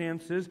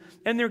circumstances,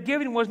 and their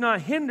giving was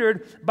not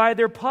hindered by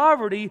their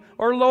poverty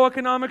or low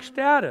economic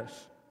status.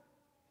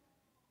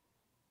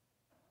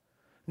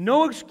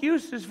 No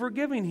excuses for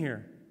giving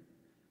here.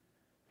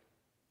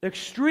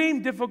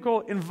 Extreme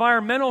difficult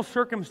environmental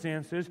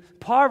circumstances,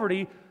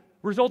 poverty,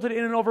 resulted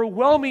in an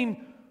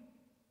overwhelming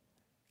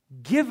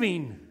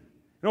giving,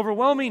 an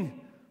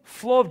overwhelming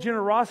flow of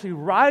generosity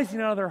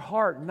rising out of their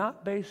heart,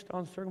 not based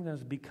on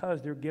circumstances,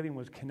 because their giving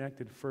was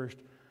connected first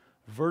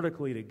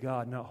vertically to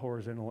God, not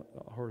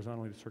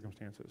horizontally to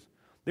circumstances.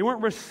 They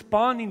weren't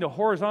responding to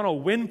horizontal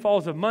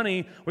windfalls of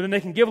money where then they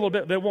can give a little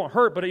bit that won't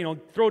hurt, but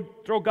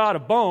throw God a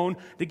bone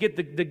to get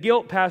the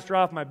guilt pastor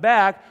off my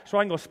back so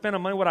I can go spend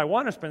on money what I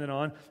want to spend it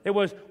on. It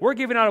was, we're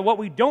giving out of what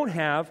we don't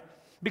have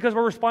because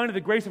we're responding to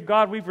the grace of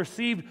God we've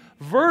received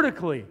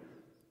vertically,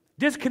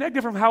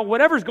 disconnected from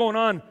whatever's going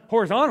on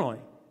horizontally.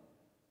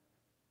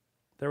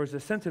 There was a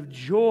sense of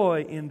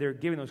joy in their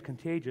giving that was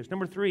contagious.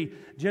 Number 3,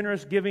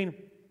 generous giving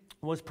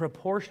was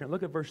proportionate.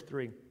 Look at verse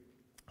 3.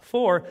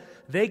 For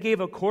they gave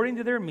according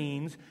to their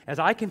means, as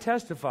I can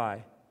testify.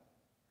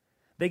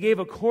 They gave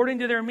according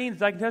to their means,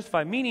 as I can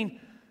testify. Meaning,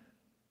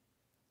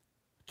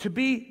 to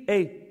be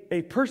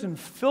a person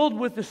filled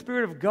with the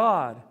Spirit of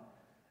God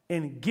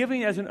and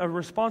giving as a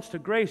response to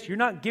grace, you're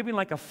not giving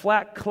like a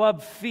flat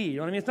club fee. You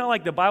know what I mean? It's not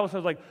like the Bible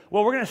says like,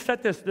 well, we're going to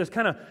set this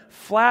kind of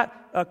flat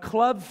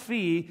club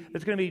fee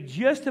that's going to be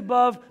just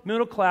above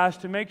middle class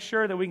to make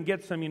sure that we can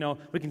get some,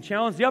 we can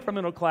challenge the upper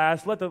middle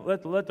class, let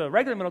the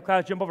regular middle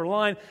class jump over the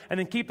line, and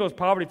then keep those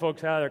poverty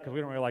folks out of there because we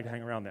don't really like to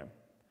hang around them.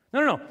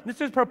 No. This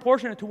is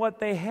proportionate to what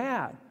they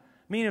had. I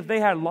mean, if they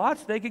had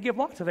lots, they could give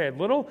lots. If they had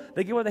little,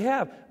 they give what they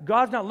have.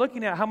 God's not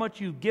looking at how much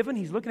you've given.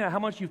 He's looking at how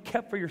much you've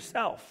kept for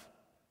yourself.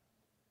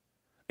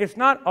 It's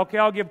not, okay,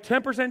 I'll give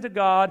 10% to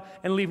God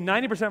and leave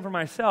 90% for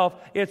myself.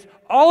 It's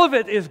all of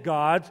it is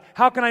God's.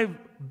 How can I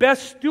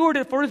best steward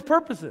it for His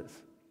purposes?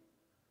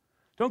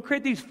 Don't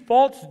create these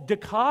false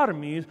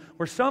dichotomies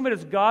where some of it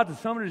is God's and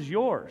some of it is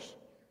yours.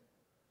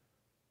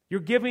 You're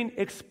giving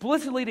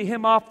explicitly to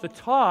Him off the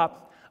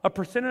top a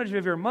percentage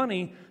of your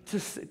money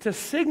to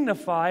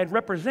signify and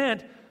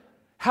represent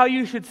how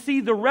you should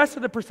see the rest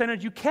of the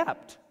percentage you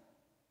kept.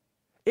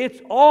 It's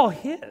all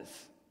His.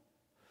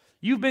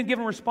 You've been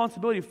given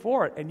responsibility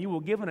for it, and you will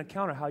give an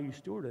account of how you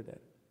stewarded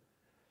it.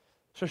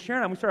 So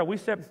Sharon and I, we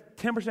said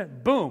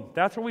 10%, boom,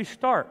 that's where we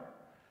start.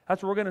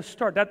 That's where we're going to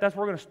start. That's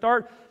where we're going to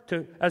start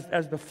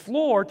as the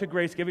floor to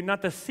grace giving,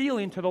 not the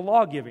ceiling to the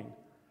law giving.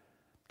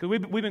 Because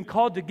we've been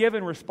called to give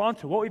in response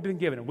to what we've been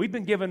given. And we've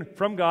been given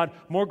from God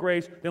more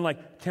grace than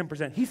like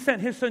 10%. He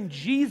sent His Son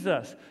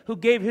Jesus, who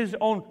gave His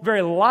own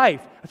very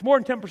life. That's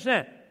more than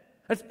 10%.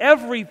 That's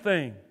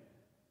everything.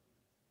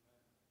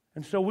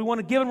 And so we want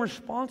to give in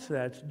response to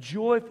that. It's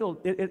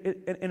joy-filled,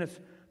 and it's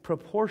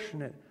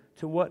proportionate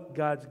to what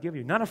God's given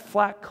you. Not a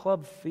flat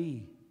club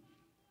fee.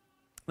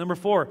 Number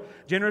 4,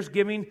 generous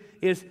giving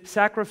is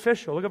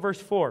sacrificial. Look at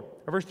verse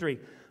 3.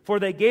 For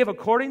they gave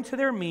according to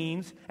their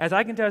means, as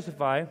I can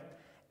testify,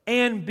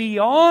 and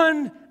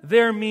beyond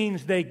their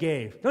means they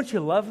gave. Don't you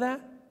love that?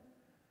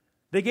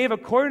 They gave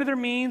according to their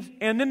means,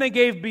 and then they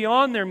gave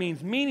beyond their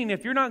means. Meaning,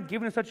 if you're not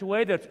giving in such a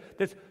way that's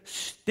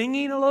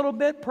stinging a little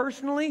bit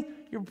personally,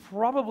 you're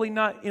probably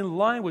not in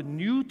line with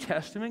New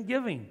Testament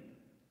giving.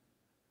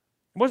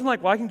 It wasn't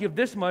like, well, I can give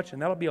this much,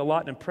 and that'll be a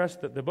lot and impress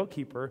the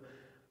bookkeeper,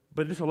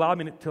 but this allowed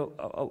me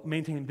to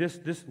maintain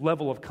this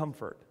level of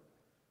comfort.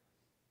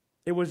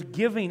 It was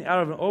giving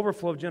out of an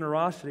overflow of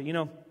generosity. You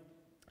know,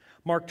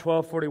 Mark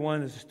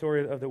 12:41 is the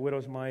story of the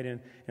widow's mite, and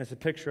it's a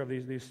picture of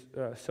these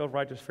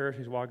self-righteous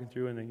Pharisees walking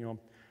through, and then,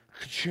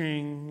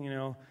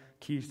 ka-ching,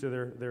 keys to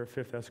their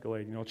fifth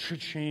Escalade,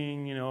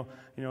 cha-ching,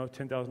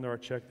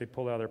 $10,000 check they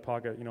pulled out of their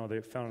pocket,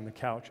 they found on the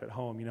couch at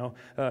home,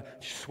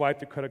 swipe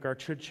the credit card,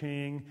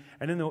 cha-ching,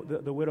 and then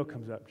the widow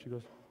comes up. She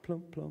goes,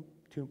 plump, plump,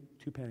 two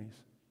pennies.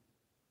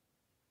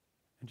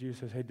 And Jesus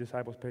says, hey,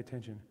 disciples, pay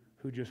attention.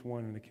 Who just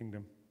won in the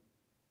kingdom?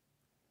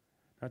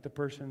 Not the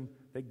person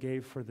that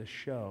gave for the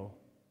show,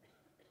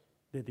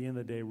 that at the end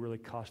of the day really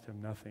cost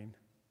him nothing.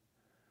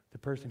 The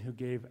person who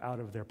gave out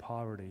of their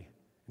poverty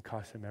and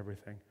cost him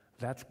everything.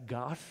 That's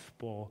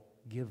gospel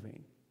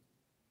giving.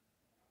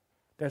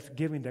 That's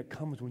giving that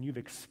comes when you've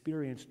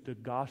experienced the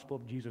gospel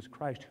of Jesus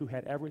Christ, who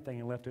had everything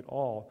and left it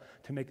all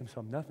to make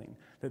himself nothing,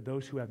 that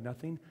those who have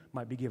nothing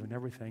might be given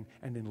everything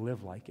and then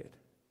live like it.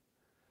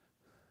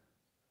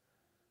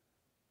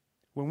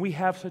 When we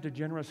have such a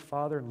generous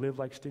Father and live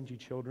like stingy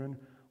children,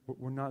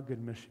 we're not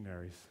good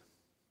missionaries.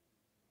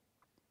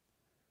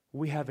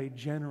 We have a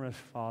generous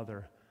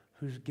Father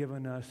who's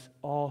given us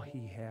all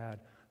He had,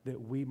 that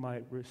we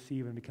might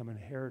receive and become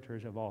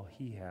inheritors of all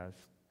He has.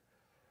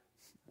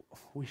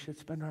 We should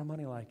spend our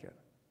money like it.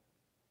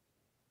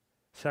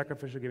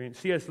 Sacrificial giving.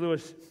 C.S.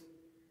 Lewis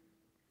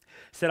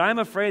said, I'm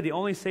afraid the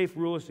only safe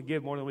rule is to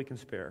give more than we can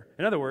spare.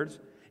 In other words,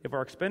 if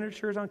our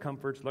expenditures on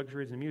comforts,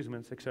 luxuries, and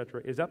amusements,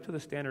 etc., is up to the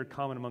standard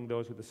common among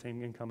those with the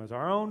same income as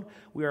our own,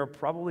 we are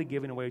probably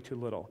giving away too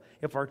little.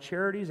 If our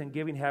charities and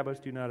giving habits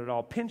do not at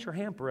all pinch or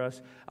hamper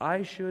us,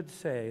 I should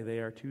say they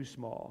are too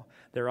small.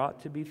 There ought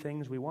to be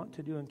things we want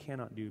to do and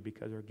cannot do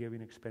because our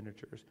giving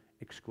expenditures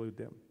exclude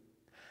them.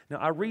 Now,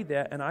 I read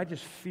that, and I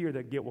just fear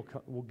that guilt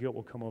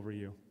will come over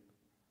you.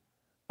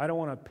 I don't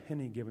want a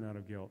penny given out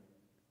of guilt.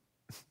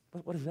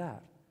 What is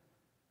that?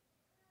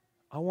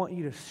 I want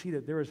you to see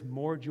that there is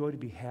more joy to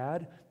be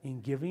had in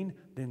giving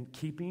than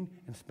keeping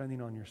and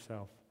spending on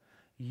yourself.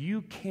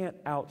 You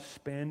can't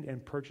outspend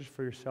and purchase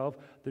for yourself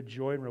the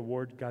joy and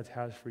reward God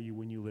has for you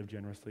when you live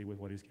generously with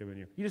what He's given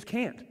you. You just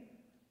can't.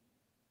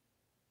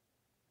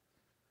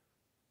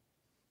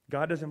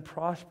 God doesn't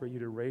prosper you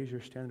to raise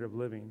your standard of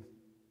living.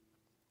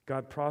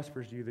 God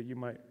prospers you that you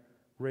might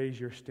raise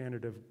your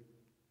standard of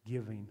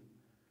giving.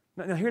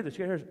 Now hear this.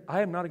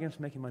 I am not against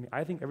making money.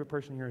 I think every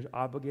person here is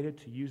obligated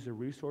to use the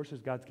resources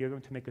God's given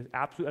them to make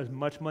as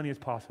much money as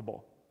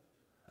possible.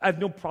 I have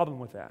no problem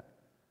with that.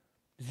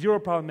 Zero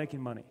problem making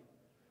money.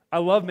 I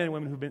love men and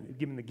women who've been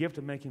given the gift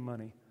of making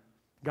money.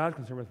 God's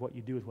concerned with what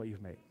you do with what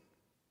you've made.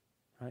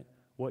 Right?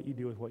 What you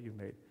do with what you've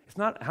made. It's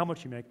not how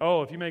much you make.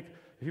 Oh, if you make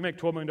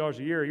 $12 million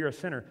a year, you're a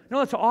sinner. No,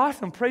 that's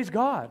awesome. Praise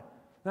God.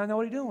 Now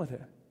what are you doing with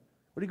it?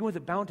 What are you doing with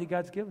the bounty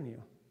God's given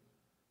you?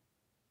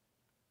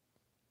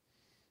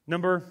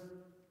 Number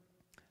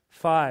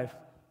 5,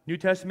 New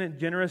Testament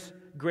generous,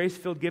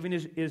 grace-filled giving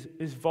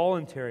is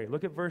voluntary.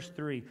 Look at verse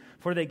 3.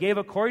 For they gave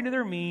according to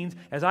their means,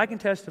 as I can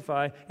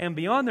testify, and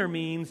beyond their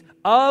means,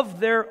 of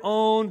their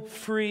own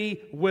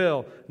free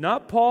will.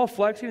 Not Paul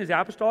flexing his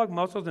apostolic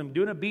muscles and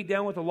doing a beat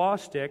down with a law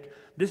stick.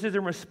 This is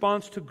in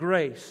response to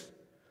grace.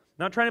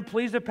 Not trying to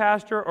please the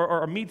pastor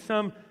or meet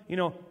some,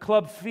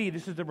 club fee.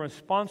 This is the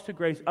response to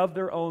grace of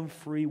their own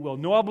free will.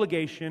 No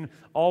obligation,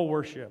 all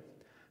worship.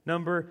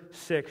 Number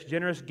 6,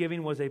 generous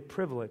giving was a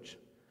privilege.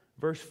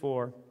 Verse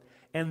 4,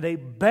 and they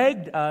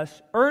begged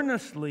us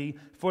earnestly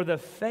for the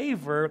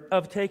favor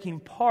of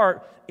taking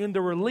part in the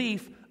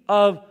relief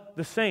of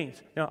the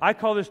saints. Now, I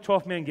call this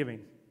 12th man giving.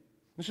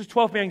 This is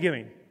 12th man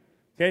giving.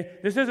 Okay?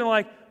 This isn't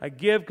like I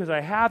give because I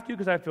have to,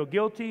 because I feel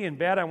guilty and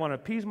bad. I want to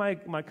appease my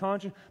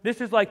conscience. This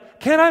is like,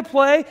 can I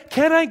play?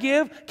 Can I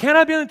give? Can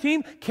I be on the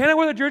team? Can I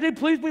wear the jersey?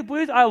 Please, please,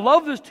 please. I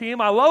love this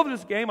team. I love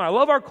this game. I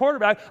love our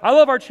quarterback. I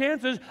love our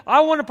chances.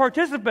 I want to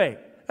participate.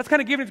 That's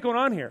kind of giving that's going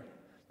on here.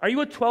 Are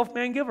you a 12th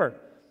man giver?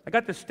 I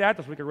got this stat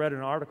this week. I read in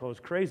an article. It's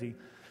crazy.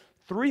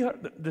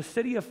 The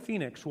city of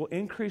Phoenix will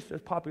increase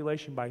its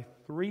population by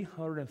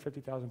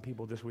 350,000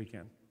 people this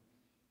weekend.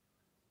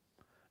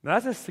 Now,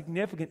 that's a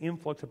significant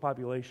influx of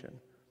population.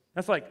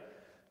 That's like,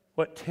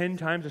 10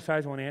 times the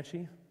size of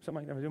Wenatchee? Something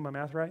like that. Am I doing my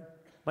math right?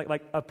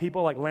 of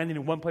people like landing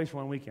in one place for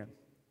one weekend.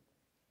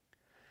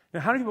 Now,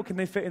 how many people can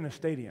they fit in the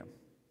stadium?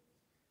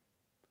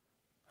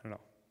 I don't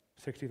know,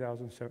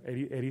 60,000,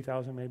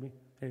 80,000 maybe,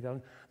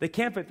 80,000. They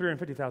can't fit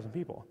 350,000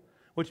 people,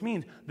 which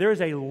means there's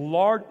the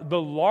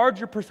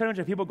larger percentage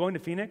of people going to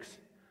Phoenix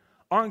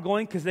aren't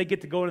going because they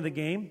get to go to the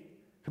game,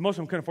 because most of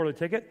them couldn't afford the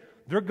ticket.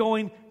 They're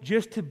going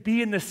just to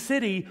be in the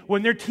city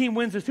when their team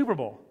wins the Super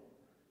Bowl.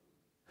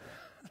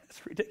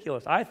 That's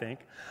ridiculous, I think.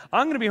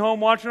 I'm going to be home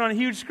watching on a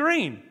huge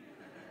screen.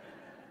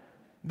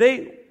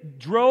 They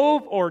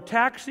drove or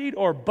taxied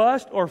or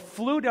bused or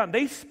flew down.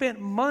 They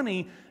spent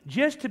money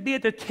just to be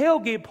at the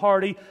tailgate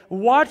party,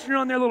 watching it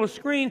on their little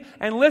screen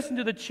and listen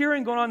to the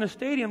cheering going on in the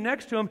stadium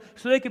next to them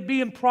so they could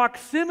be in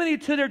proximity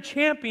to their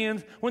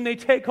champions when they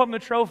take home the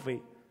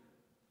trophy.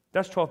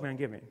 That's 12-man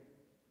giving.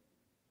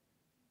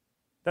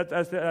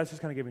 That's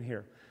just kind of giving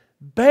here.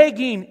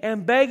 Begging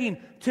and begging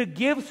to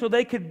give so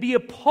they could be a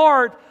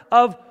part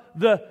of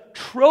the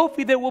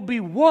trophy that will be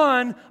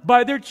won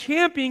by their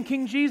champion,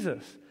 King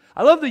Jesus.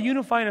 I love the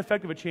unifying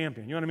effect of a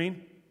champion. You know what I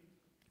mean?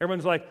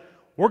 Everyone's like,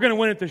 we're going to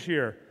win it this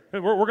year.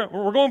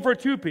 We're going for a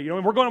two-peat. You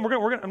know, we're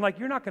going. I'm like,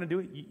 you're not going to do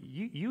it.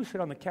 You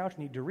sit on the couch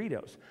and eat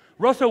Doritos.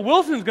 Russell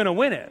Wilson's going to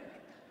win it.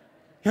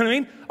 You know what I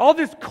mean? All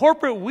this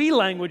corporate we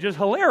language is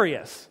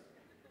hilarious.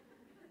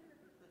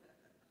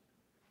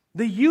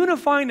 The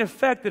unifying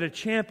effect that a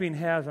champion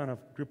has on a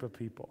group of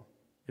people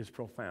is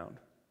profound.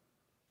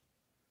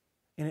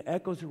 And it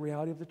echoes the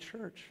reality of the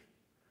church.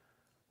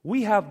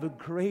 We have the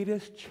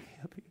greatest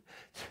champion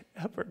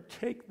to ever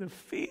take the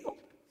field.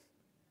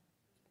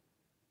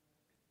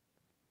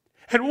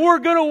 And we're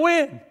going to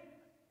win.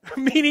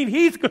 Meaning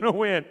he's going to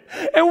win.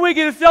 And we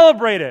get to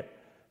celebrate it.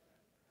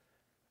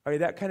 Are you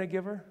that kind of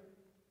giver?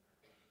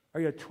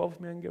 Are you a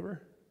 12-man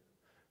giver?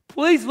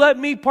 Please let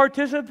me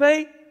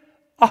participate.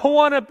 I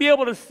want to be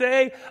able to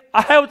say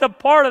I was a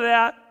part of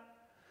that.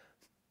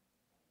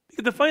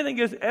 Because the funny thing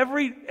is,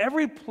 every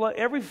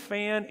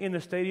fan in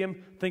the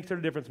stadium thinks they're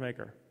the difference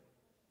maker,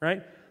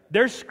 right?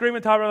 They're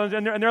screaming top of their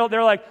lungs, and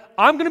they're like,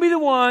 I'm going to be the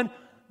one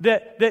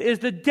that is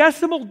the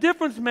decimal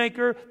difference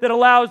maker that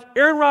allows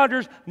Aaron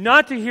Rodgers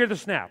not to hear the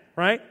snap,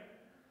 right?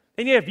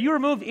 And yet, if you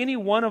removed any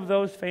one of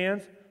those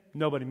fans,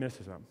 nobody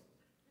misses them,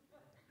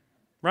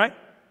 right?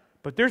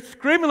 But they're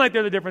screaming like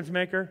they're the difference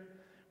maker.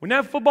 When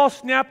that football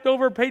snapped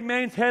over Peyton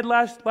Manning's head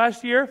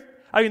last year,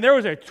 I mean, there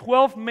was a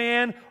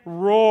 12-man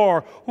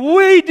roar.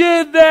 We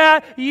did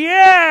that!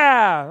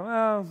 Yeah!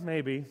 Well,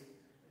 maybe.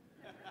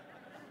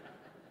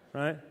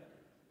 Right?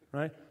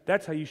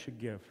 That's how you should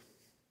give.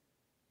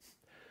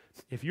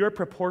 If your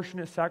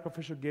proportionate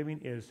sacrificial giving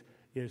is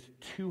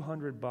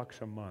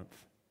 $200 a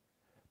month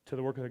to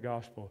the work of the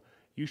gospel,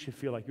 you should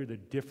feel like you're the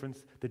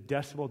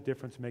decibel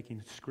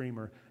difference-making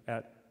screamer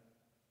at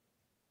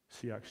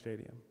Seahawks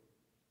Stadium.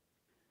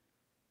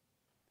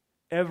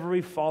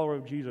 Every follower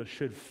of Jesus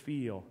should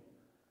feel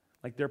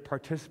like they're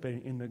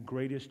participating in the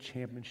greatest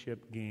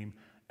championship game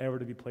ever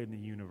to be played in the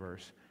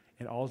universe.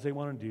 And all they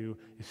want to do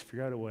is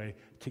figure out a way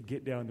to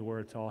get down to where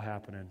it's all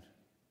happening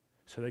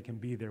so they can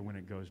be there when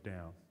it goes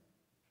down.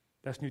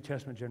 That's New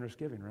Testament generous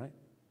giving, right?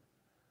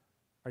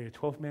 Are you a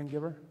 12-man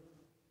giver?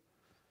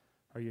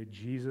 Are you a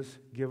Jesus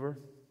giver?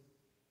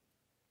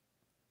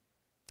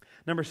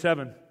 Number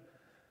 7,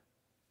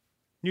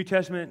 New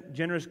Testament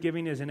generous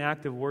giving is an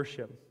act of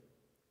worship.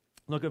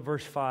 Look at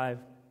verse 5.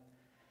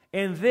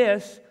 And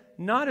this,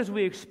 not as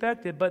we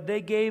expected, but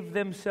they gave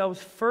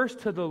themselves first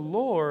to the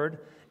Lord,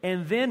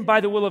 and then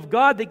by the will of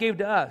God they gave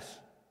to us.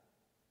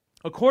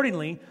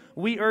 Accordingly,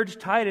 we urge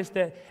Titus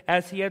that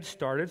as he had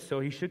started,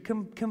 so he should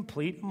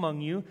complete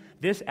among you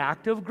this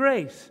act of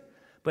grace.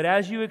 But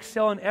as you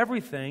excel in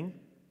everything,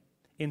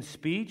 in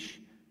speech,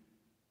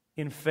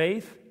 in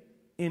faith,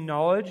 in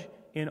knowledge,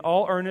 in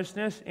all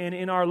earnestness, and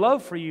in our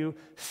love for you,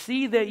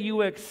 see that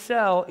you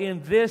excel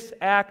in this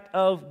act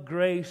of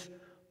grace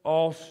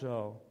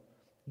also.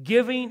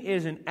 Giving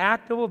is an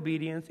act of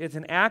obedience, it's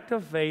an act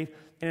of faith,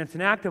 and it's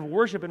an act of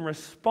worship in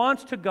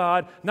response to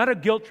God, not a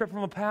guilt trip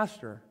from a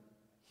pastor.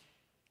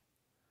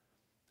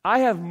 I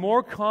have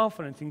more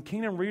confidence in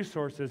kingdom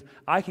resources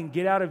I can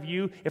get out of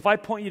you if I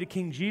point you to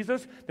King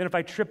Jesus than if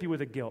I trip you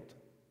with a guilt.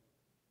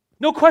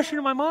 No question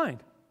in my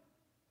mind.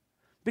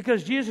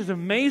 Because Jesus is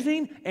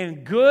amazing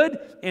and good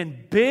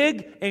and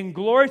big and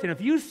glorious. And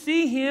if you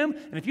see him,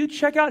 and if you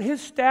check out his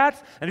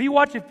stats, and if you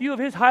watch a few of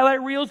his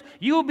highlight reels,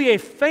 you will be a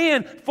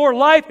fan for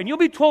life, and you'll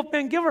be a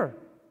 12-man giver.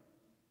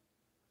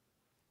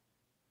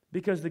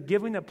 Because the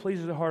giving that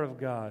pleases the heart of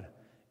God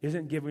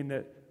isn't giving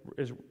that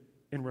is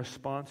in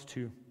response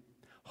to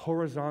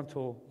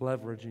horizontal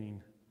leveraging,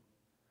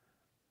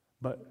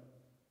 but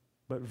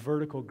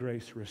vertical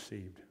grace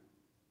received.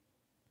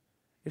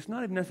 It's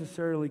not even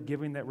necessarily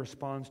giving that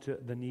responds to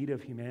the need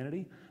of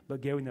humanity,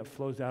 but giving that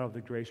flows out of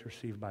the grace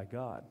received by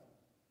God.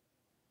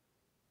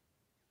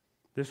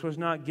 This was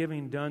not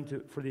giving done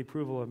for the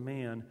approval of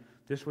man.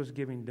 This was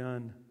giving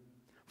done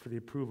for the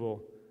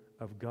approval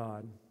of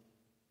God.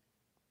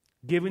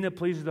 Giving that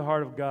pleases the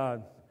heart of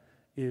God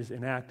is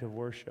an act of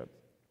worship.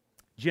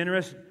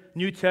 Generous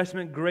New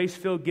Testament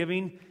grace-filled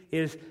giving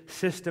is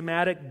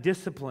systematic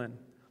discipline.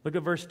 Look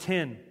at verse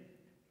 10.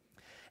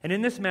 And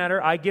in this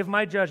matter, I give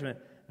my judgment.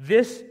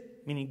 This,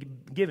 meaning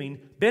giving,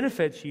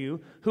 benefits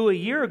you who a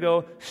year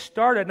ago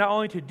started not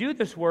only to do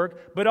this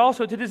work, but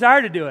also to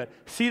desire to do it.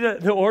 See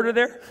the order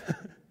there?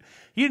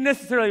 You didn't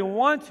necessarily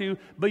want to,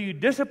 but you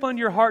disciplined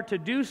your heart to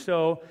do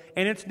so,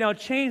 and it's now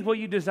changed what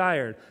you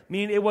desired.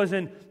 Meaning it was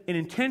an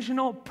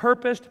intentional,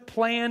 purposed,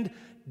 planned,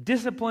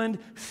 disciplined,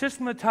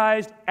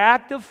 systematized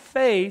act of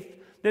faith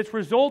that's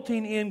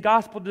resulting in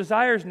gospel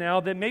desires now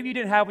that maybe you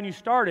didn't have when you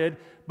started,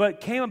 but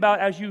came about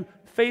as you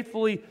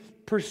faithfully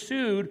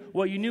pursued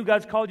what you knew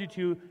God's called you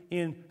to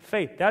in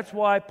faith. That's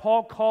why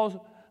Paul calls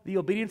the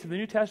obedience of the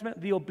New Testament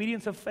the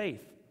obedience of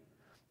faith.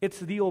 It's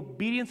the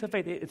obedience of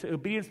faith. It's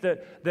obedience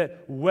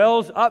that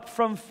wells up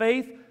from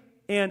faith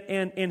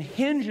and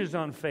hinges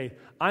on faith.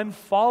 I'm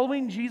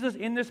following Jesus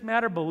in this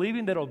matter,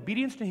 believing that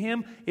obedience to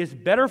Him is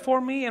better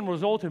for me and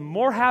result in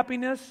more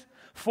happiness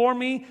for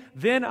me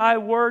than I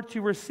were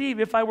to receive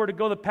if I were to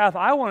go the path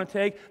I want to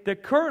take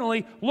that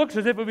currently looks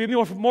as if it would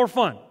be more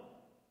fun.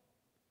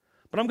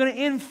 But I'm going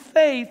to, in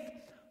faith,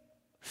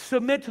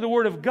 submit to the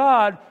Word of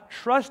God,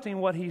 trusting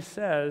what He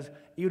says,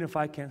 even if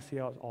I can't see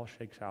how it all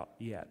shakes out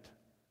yet.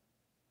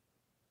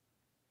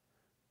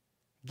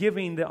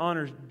 Giving that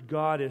honors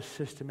God is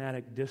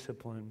systematic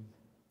discipline.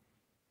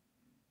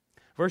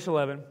 Verse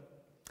 11,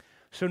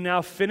 so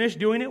now finish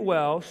doing it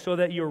well, so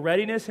that your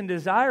readiness in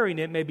desiring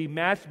it may be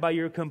matched by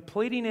your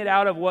completing it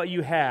out of what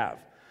you have.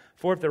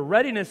 For if the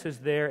readiness is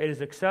there, it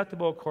is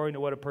acceptable according to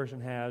what a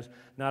person has,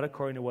 not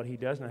according to what he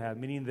does not have.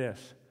 Meaning this,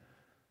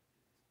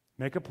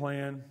 make a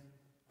plan,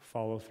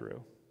 follow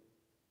through.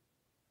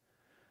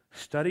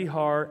 Study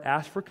hard,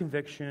 ask for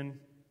conviction,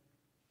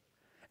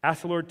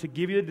 ask the Lord to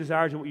give you the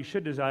desires of what you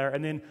should desire,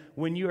 and then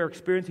when you are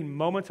experiencing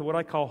moments of what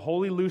I call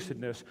holy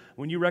lucidness,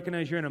 when you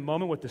recognize you're in a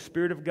moment with the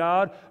Spirit of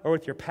God, or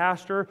with your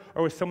pastor,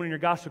 or with someone in your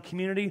gospel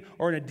community,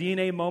 or in a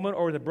DNA moment,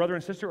 or with a brother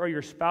and sister, or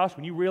your spouse,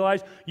 when you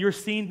realize you're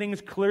seeing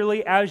things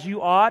clearly as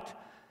you ought,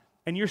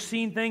 and you're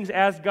seeing things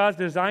as God's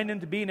designed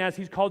them to be, and as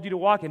He's called you to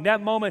walk, in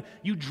that moment,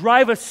 you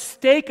drive a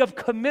stake of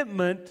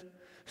commitment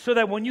so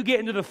that when you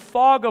get into the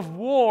fog of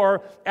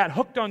war at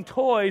Hooked on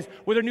Toys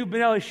with a new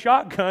Benelli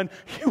shotgun,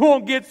 you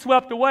won't get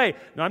swept away.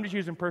 No, I'm just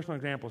using personal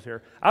examples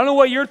here. I don't know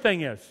what your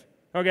thing is,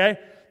 okay?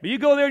 But you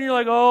go there and you're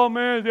like, oh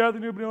man, is that the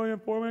new Benelli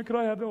M4, man? Could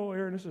I have that over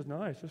here? And this is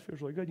nice. This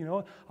feels really good. You know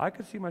what? I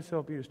could see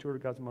myself being a steward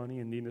of God's money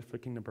and needing this for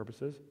kingdom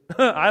purposes.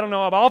 I don't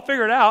know, but I'll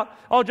figure it out.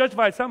 I'll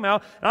justify it somehow.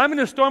 And I'm in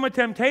a storm of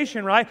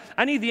temptation, right?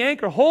 I need the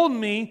anchor holding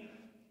me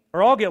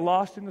or I'll get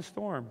lost in the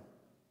storm.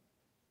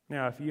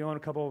 Now, if you own a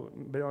couple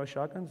Benelli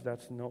shotguns,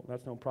 that's no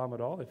problem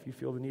at all. If you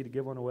feel the need to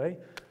give one away,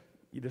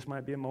 this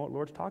might be a moment the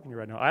Lord's talking to you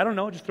right now. I don't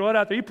know. Just throw it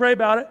out there. You pray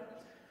about it.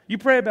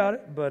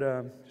 But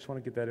just want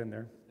to get that in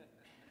there.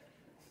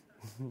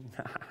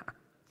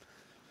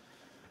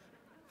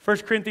 1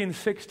 Corinthians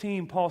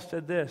 16, Paul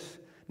said this,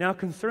 now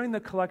concerning the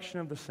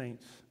collection of the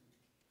saints,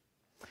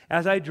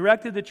 as I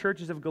directed the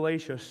churches of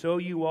Galatia, so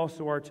you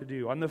also are to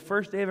do. On the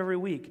first day of every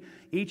week,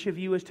 each of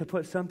you is to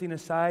put something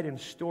aside and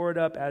store it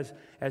up as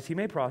he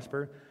may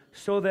prosper,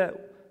 so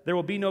that there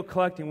will be no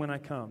collecting when I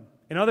come.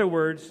 In other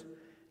words,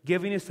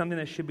 giving is something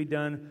that should be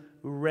done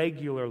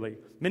regularly.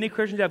 Many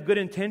Christians have good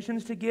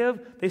intentions to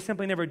give. They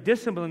simply never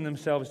discipline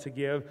themselves to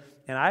give.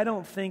 And I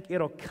don't think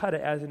it'll cut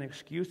it as an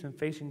excuse in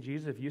facing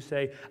Jesus if you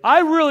say, I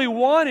really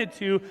wanted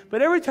to,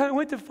 but every time I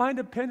went to find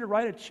a pen to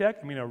write a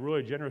check, a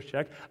really generous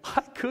check, I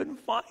couldn't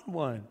find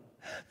one.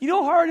 You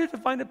know how hard it is to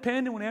find a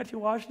pen in Wenatchee,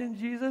 Washington,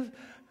 Jesus?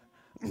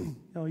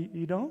 No,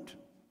 you don't?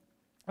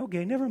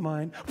 Okay, never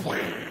mind.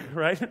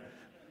 Right?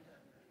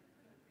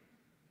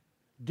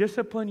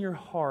 Discipline your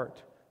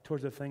heart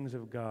towards the things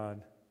of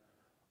God,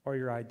 or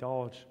your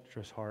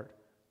idolatrous heart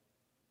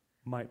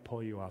might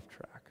pull you off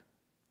track.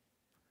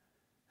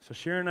 So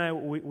Sharon and I,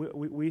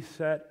 we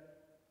set,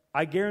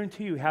 I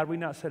guarantee you, had we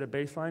not set a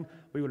baseline,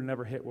 we would have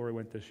never hit where we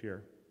went this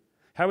year.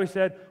 Had we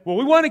said, well,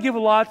 we want to give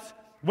lots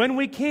when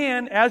we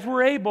can, as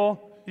we're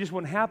able, it just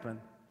wouldn't happen,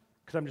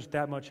 because I'm just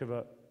that much of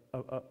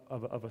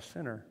a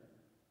sinner.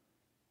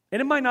 And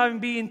it might not even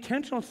be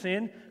intentional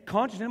sin,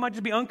 conscious. It might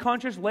just be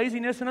unconscious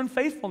laziness and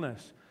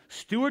unfaithfulness.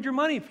 Steward your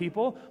money,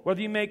 people.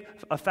 Whether you make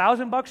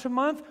 $1,000 a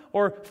month,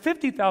 or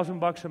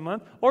 $50,000 a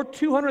month, or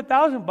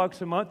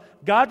 $200,000 a month,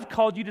 God's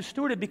called you to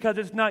steward it because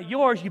it's not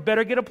yours. You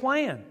better get a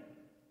plan.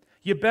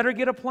 You better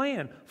get a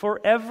plan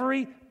for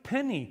every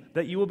penny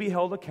that you will be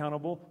held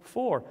accountable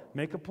for.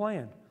 Make a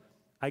plan.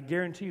 I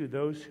guarantee you,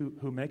 those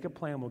who make a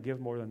plan will give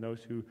more than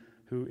those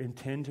who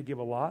intend to give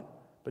a lot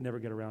but never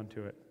get around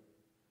to it.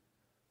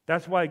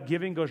 That's why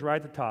giving goes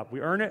right at the top. We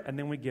earn it and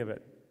then we give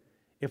it.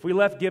 If we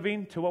left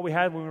giving to what we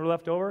had when we were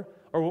left over,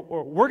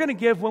 or we're going to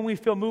give when we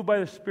feel moved by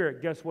the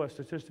Spirit, guess what?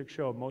 Statistics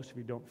show most of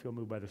you don't feel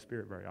moved by the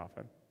Spirit very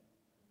often.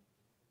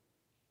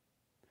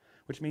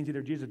 Which means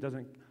either Jesus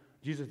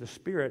the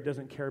Spirit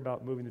doesn't care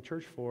about moving the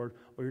church forward,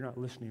 or you're not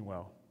listening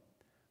well.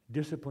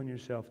 Discipline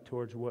yourself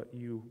towards what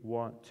you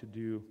want to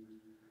do.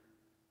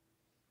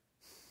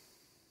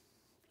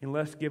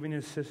 Unless giving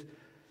is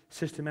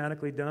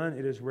systematically done,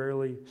 it is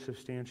rarely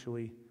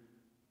substantially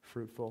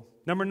fruitful.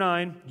 Number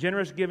 9,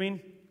 generous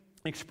giving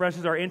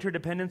expresses our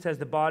interdependence as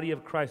the body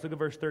of Christ. Look at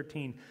verse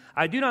 13.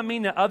 I do not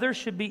mean that others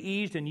should be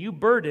eased and you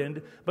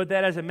burdened, but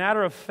that as a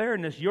matter of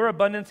fairness, your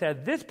abundance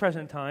at this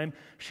present time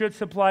should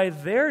supply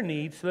their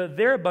needs, so that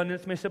their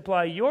abundance may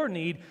supply your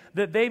need,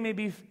 that there may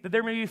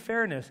be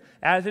fairness.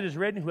 As it is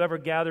written, whoever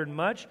gathered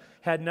much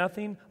had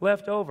nothing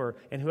left over,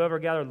 and whoever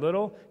gathered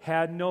little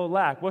had no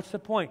lack. What's the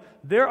point?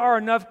 There are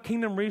enough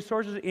kingdom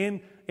resources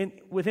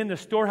within the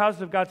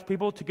storehouses of God's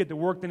people to get the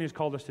work that He's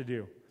called us to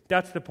do.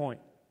 That's the point.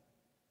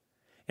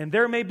 And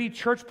there may be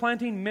church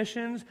planting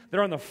missions that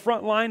are on the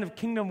front line of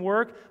kingdom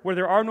work where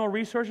there are no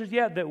resources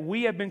yet that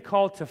we have been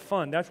called to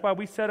fund. That's why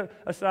we set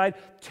aside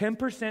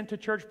 10% to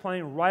church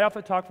planting right off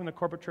the top from the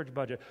corporate church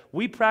budget.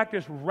 We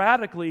practice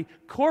radically,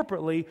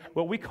 corporately,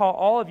 what we call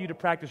all of you to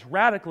practice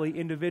radically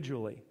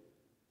individually.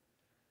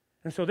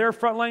 And so there are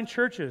frontline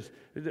churches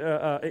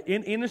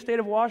in the state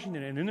of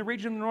Washington and in the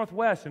region of the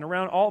Northwest and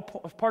around all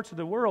parts of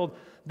the world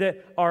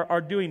that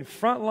are doing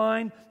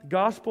frontline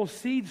gospel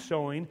seed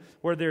sowing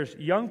where there's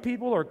young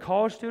people or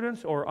college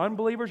students or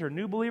unbelievers or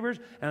new believers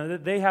and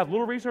that they have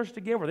little resources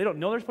to give or they don't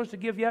know they're supposed to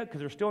give yet because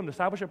they're still in the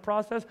discipleship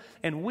process.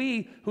 And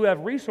we who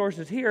have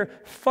resources here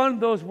fund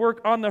those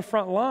work on the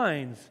front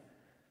lines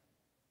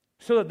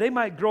so that they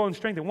might grow in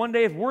strength. And one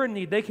day if we're in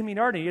need, they can meet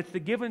our need. It's the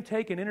give and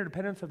take and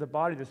interdependence of the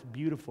body that's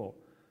beautiful.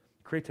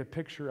 Creates a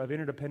picture of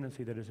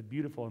interdependency that is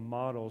beautiful and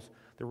models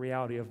the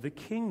reality of the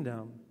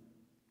kingdom.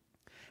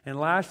 And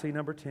lastly,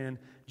 number 10,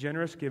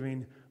 generous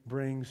giving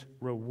brings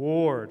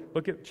reward.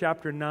 Look at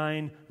chapter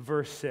 9,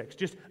 verse 6.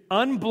 Just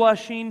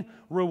unblushing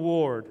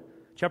reward.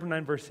 Chapter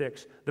 9, verse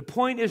 6. The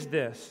point is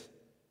this.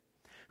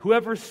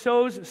 Whoever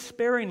sows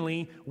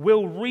sparingly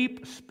will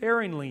reap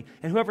sparingly,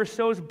 and whoever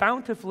sows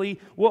bountifully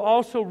will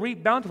also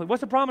reap bountifully.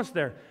 What's the promise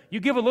there?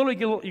 You give a little,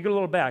 you get a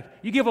little back.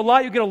 You give a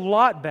lot, you get a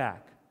lot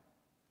back.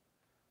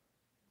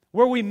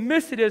 Where we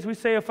miss it is we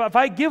say, if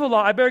I give a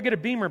lot, I better get a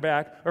Beamer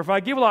back. Or if I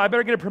give a lot, I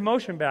better get a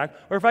promotion back.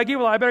 Or if I give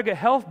a lot, I better get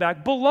health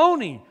back.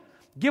 Baloney.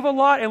 Give a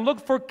lot and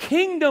look for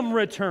kingdom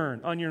return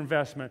on your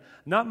investment,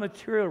 not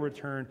material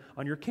return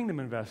on your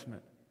kingdom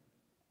investment.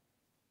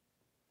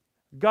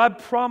 God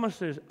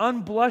promises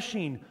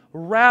unblushing,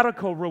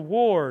 radical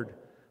reward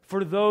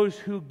for those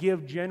who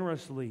give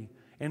generously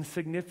and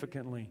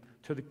significantly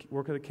to the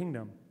work of the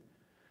kingdom.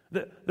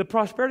 The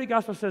prosperity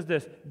gospel says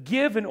this,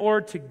 give in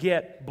order to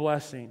get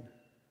blessing.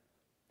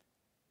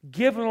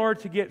 Give in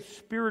order to get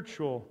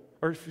physical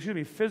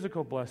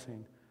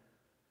blessing.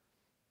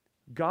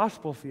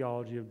 Gospel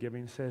theology of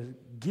giving says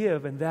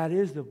give, and that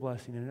is the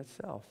blessing in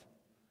itself.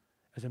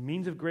 As a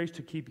means of grace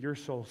to keep your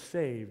soul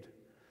saved,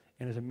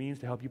 and as a means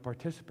to help you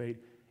participate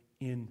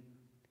in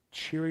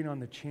cheering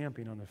on the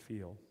champion on the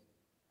field.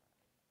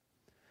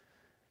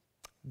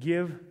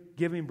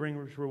 Giving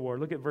brings reward.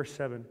 Look at verse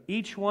 7.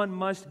 Each one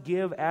must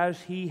give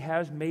as he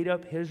has made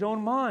up his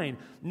own mind,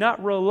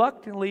 not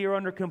reluctantly or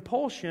under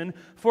compulsion,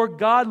 for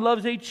God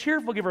loves a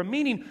cheerful giver.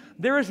 Meaning,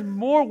 there is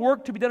more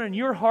work to be done in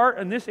your heart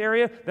in this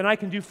area than I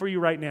can do for you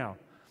right now.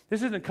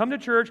 This isn't come to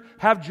church,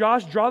 have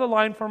Josh draw the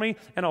line for me,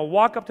 and I'll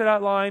walk up to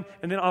that line,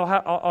 and then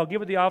I'll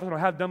give it the office, and I'll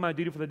have done my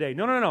duty for the day.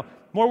 No.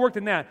 More work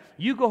than that.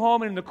 You go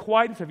home and in the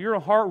quietness of your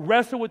heart,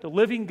 wrestle with the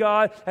living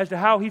God as to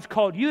how He's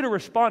called you to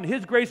respond to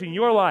His grace in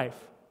your life.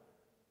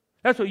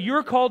 That's what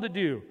you're called to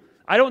do.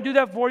 I don't do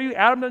that for you.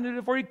 Adam doesn't do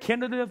that for you.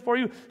 Ken doesn't do that for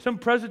you. Some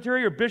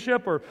presbytery or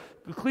bishop or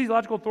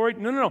ecclesiological authority.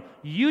 No.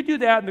 You do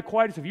that in the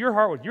quietness of your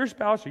heart with your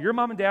spouse or your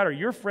mom and dad or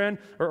your friend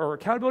or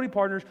accountability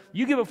partners.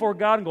 You give it before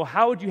God and go,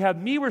 how would you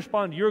have me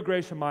respond to your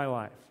grace in my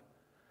life?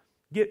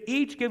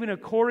 Each giving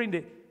according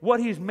to what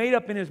He's made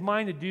up in His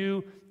mind to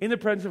do in the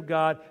presence of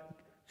God,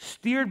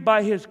 steered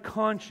by His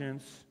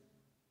conscience,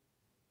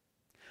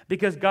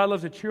 because God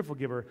loves a cheerful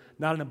giver,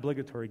 not an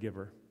obligatory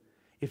giver.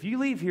 If you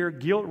leave here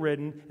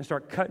guilt-ridden and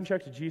start cutting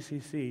checks to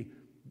GCC,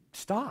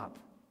 stop.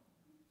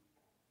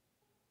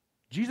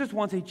 Jesus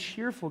wants a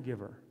cheerful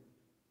giver.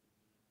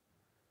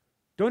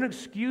 Don't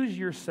excuse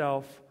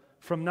yourself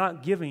from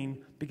not giving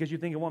because you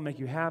think it won't make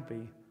you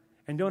happy.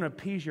 And don't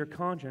appease your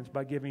conscience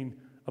by giving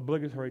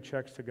obligatory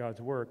checks to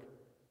God's work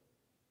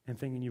and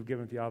thinking you've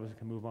given it the opposite and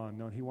can move on.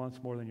 No, He wants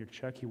more than your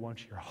check. He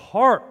wants your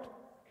heart.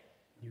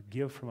 You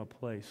give from a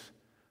place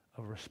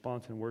of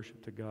response and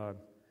worship to God.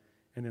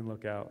 And then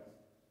look out.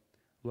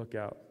 Look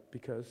out,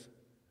 because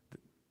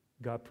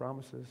God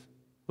promises.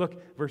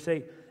 Look, verse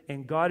 8,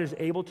 and God is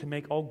able to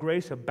make all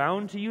grace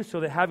abound to you, so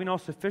that having all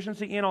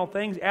sufficiency in all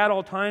things at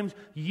all times,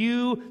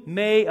 you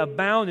may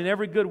abound in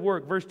every good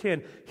work. Verse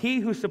 10, He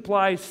who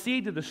supplies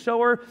seed to the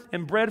sower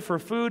and bread for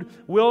food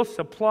will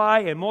supply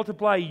and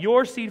multiply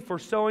your seed for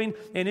sowing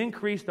and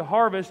increase the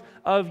harvest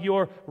of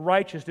your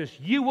righteousness.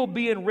 You will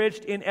be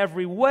enriched in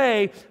every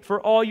way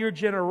for all your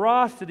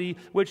generosity,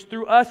 which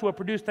through us will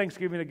produce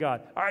thanksgiving to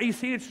God. All right, you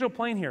see, it's still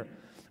plain here.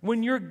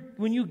 When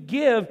you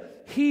give,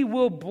 He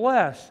will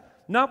bless,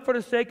 not for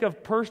the sake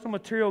of personal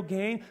material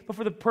gain, but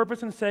for the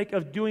purpose and sake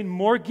of doing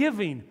more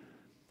giving.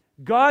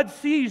 God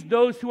sees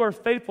those who are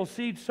faithful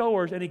seed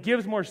sowers, and He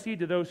gives more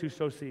seed to those who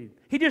sow seed.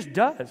 He just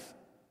does.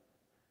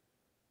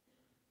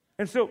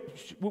 And so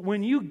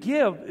when you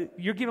give,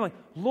 you're giving like,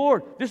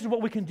 Lord, this is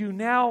what we can do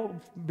now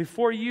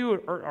before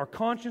you. Our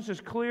conscience is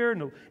clear,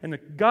 and the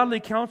godly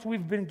counsel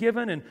we've been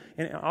given,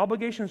 and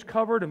obligations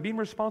covered, and being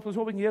responsible is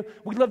what we can give.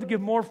 We'd love to give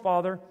more,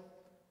 Father.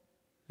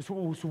 So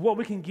what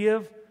we can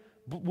give,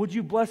 would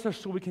you bless us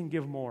so we can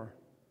give more?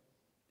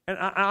 And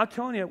I'm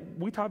telling you,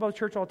 we talk about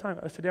church all the time.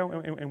 I sit down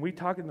and we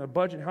talk in the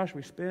budget, how should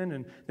we spend,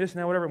 and this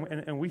and that, whatever,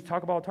 and we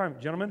talk about all the time.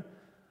 Gentlemen,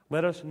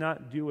 let us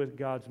not do with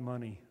God's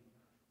money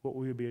what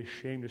we would be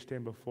ashamed to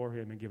stand before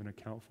Him and give an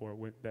account for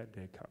when that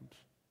day comes.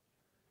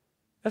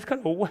 That's kind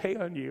of a weigh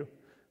on you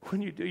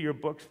when you do your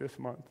books this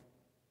month.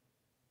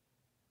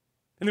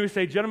 And then we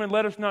say, gentlemen,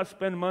 let us not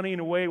spend money in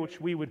a way which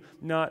we would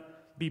not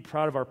be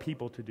proud of our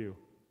people to do.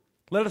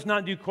 Let us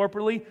not do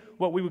corporately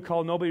what we would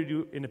call nobody to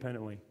do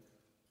independently.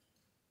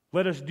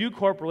 Let us do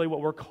corporately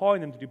what we're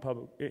calling them to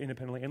do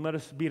independently, and let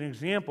us be an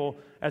example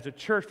as a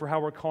church for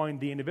how we're calling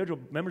the individual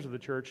members of the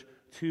church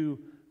to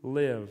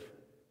live.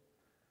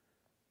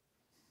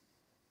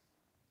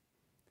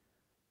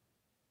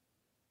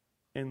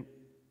 And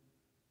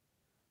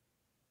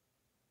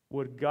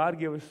would God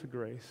give us the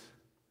grace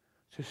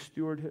to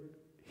steward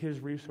His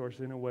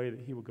resources in a way that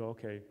He would go,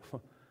 okay,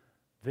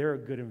 they're a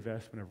good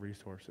investment of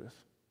resources.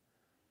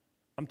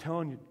 I'm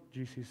telling you,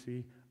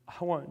 GCC,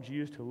 I want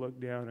Jesus to look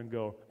down and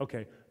go,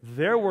 okay,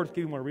 they're worth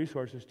giving more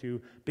resources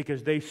to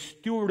because they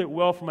steward it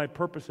well for my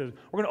purposes.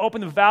 We're going to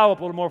open the valve up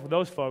a little more for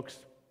those folks.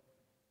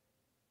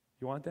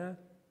 You want that?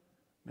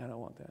 Man, I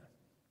want that.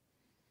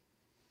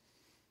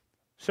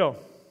 So,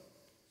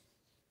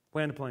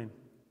 land the plane.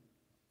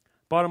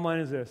 Bottom line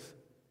is this.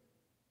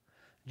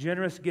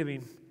 Generous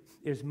giving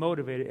is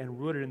motivated and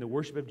rooted in the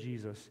worship of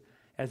Jesus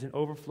as an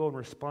overflow in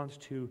response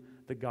to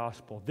the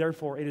gospel.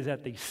 Therefore, it is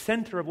at the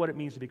center of what it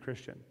means to be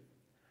Christian.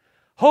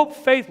 Hope,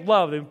 faith,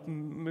 love.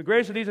 The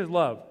greatest of these is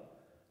love.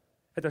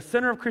 At the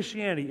center of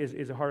Christianity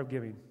is a heart of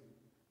giving.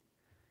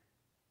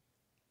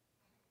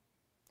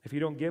 If you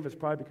don't give, it's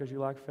probably because you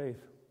lack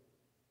faith.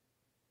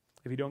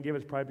 If you don't give,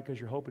 it's probably because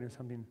you're hoping in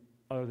something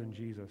other than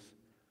Jesus.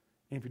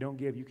 And if you don't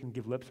give, you can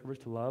give lip service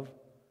to love,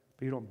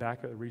 but you don't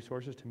back up the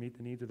resources to meet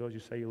the needs of those you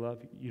say you love,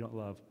 you don't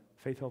love.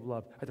 Faith, hope,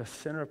 love. At the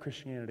center of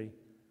Christianity.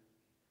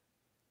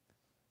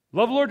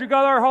 Love the Lord your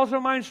God, our heart,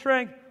 soul, mind,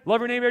 strength. Love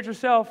your neighbor as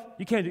yourself.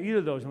 You can't do either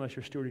of those unless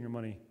you're stewarding your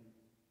money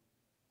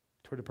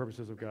toward the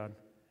purposes of God.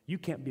 You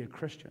can't be a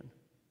Christian.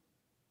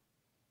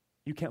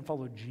 You can't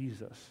follow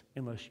Jesus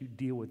unless you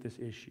deal with this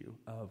issue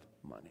of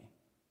money.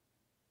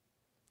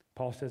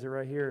 Paul says it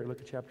right here.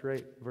 Look at chapter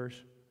 8,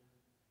 verse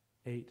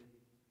 8,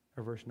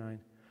 or verse 9.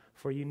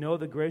 For you know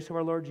the grace of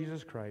our Lord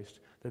Jesus Christ,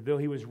 that though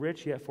He was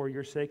rich, yet for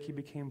your sake He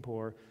became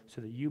poor,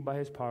 so that you by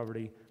His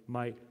poverty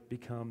might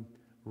become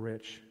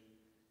rich.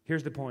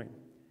 Here's the point.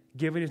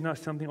 Giving is not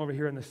something over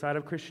here on the side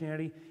of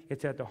Christianity.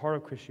 It's at the heart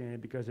of Christianity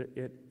because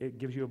it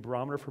gives you a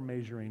barometer for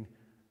measuring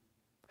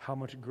how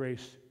much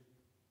grace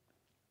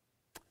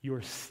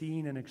you're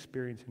seeing and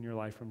experiencing in your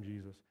life from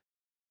Jesus.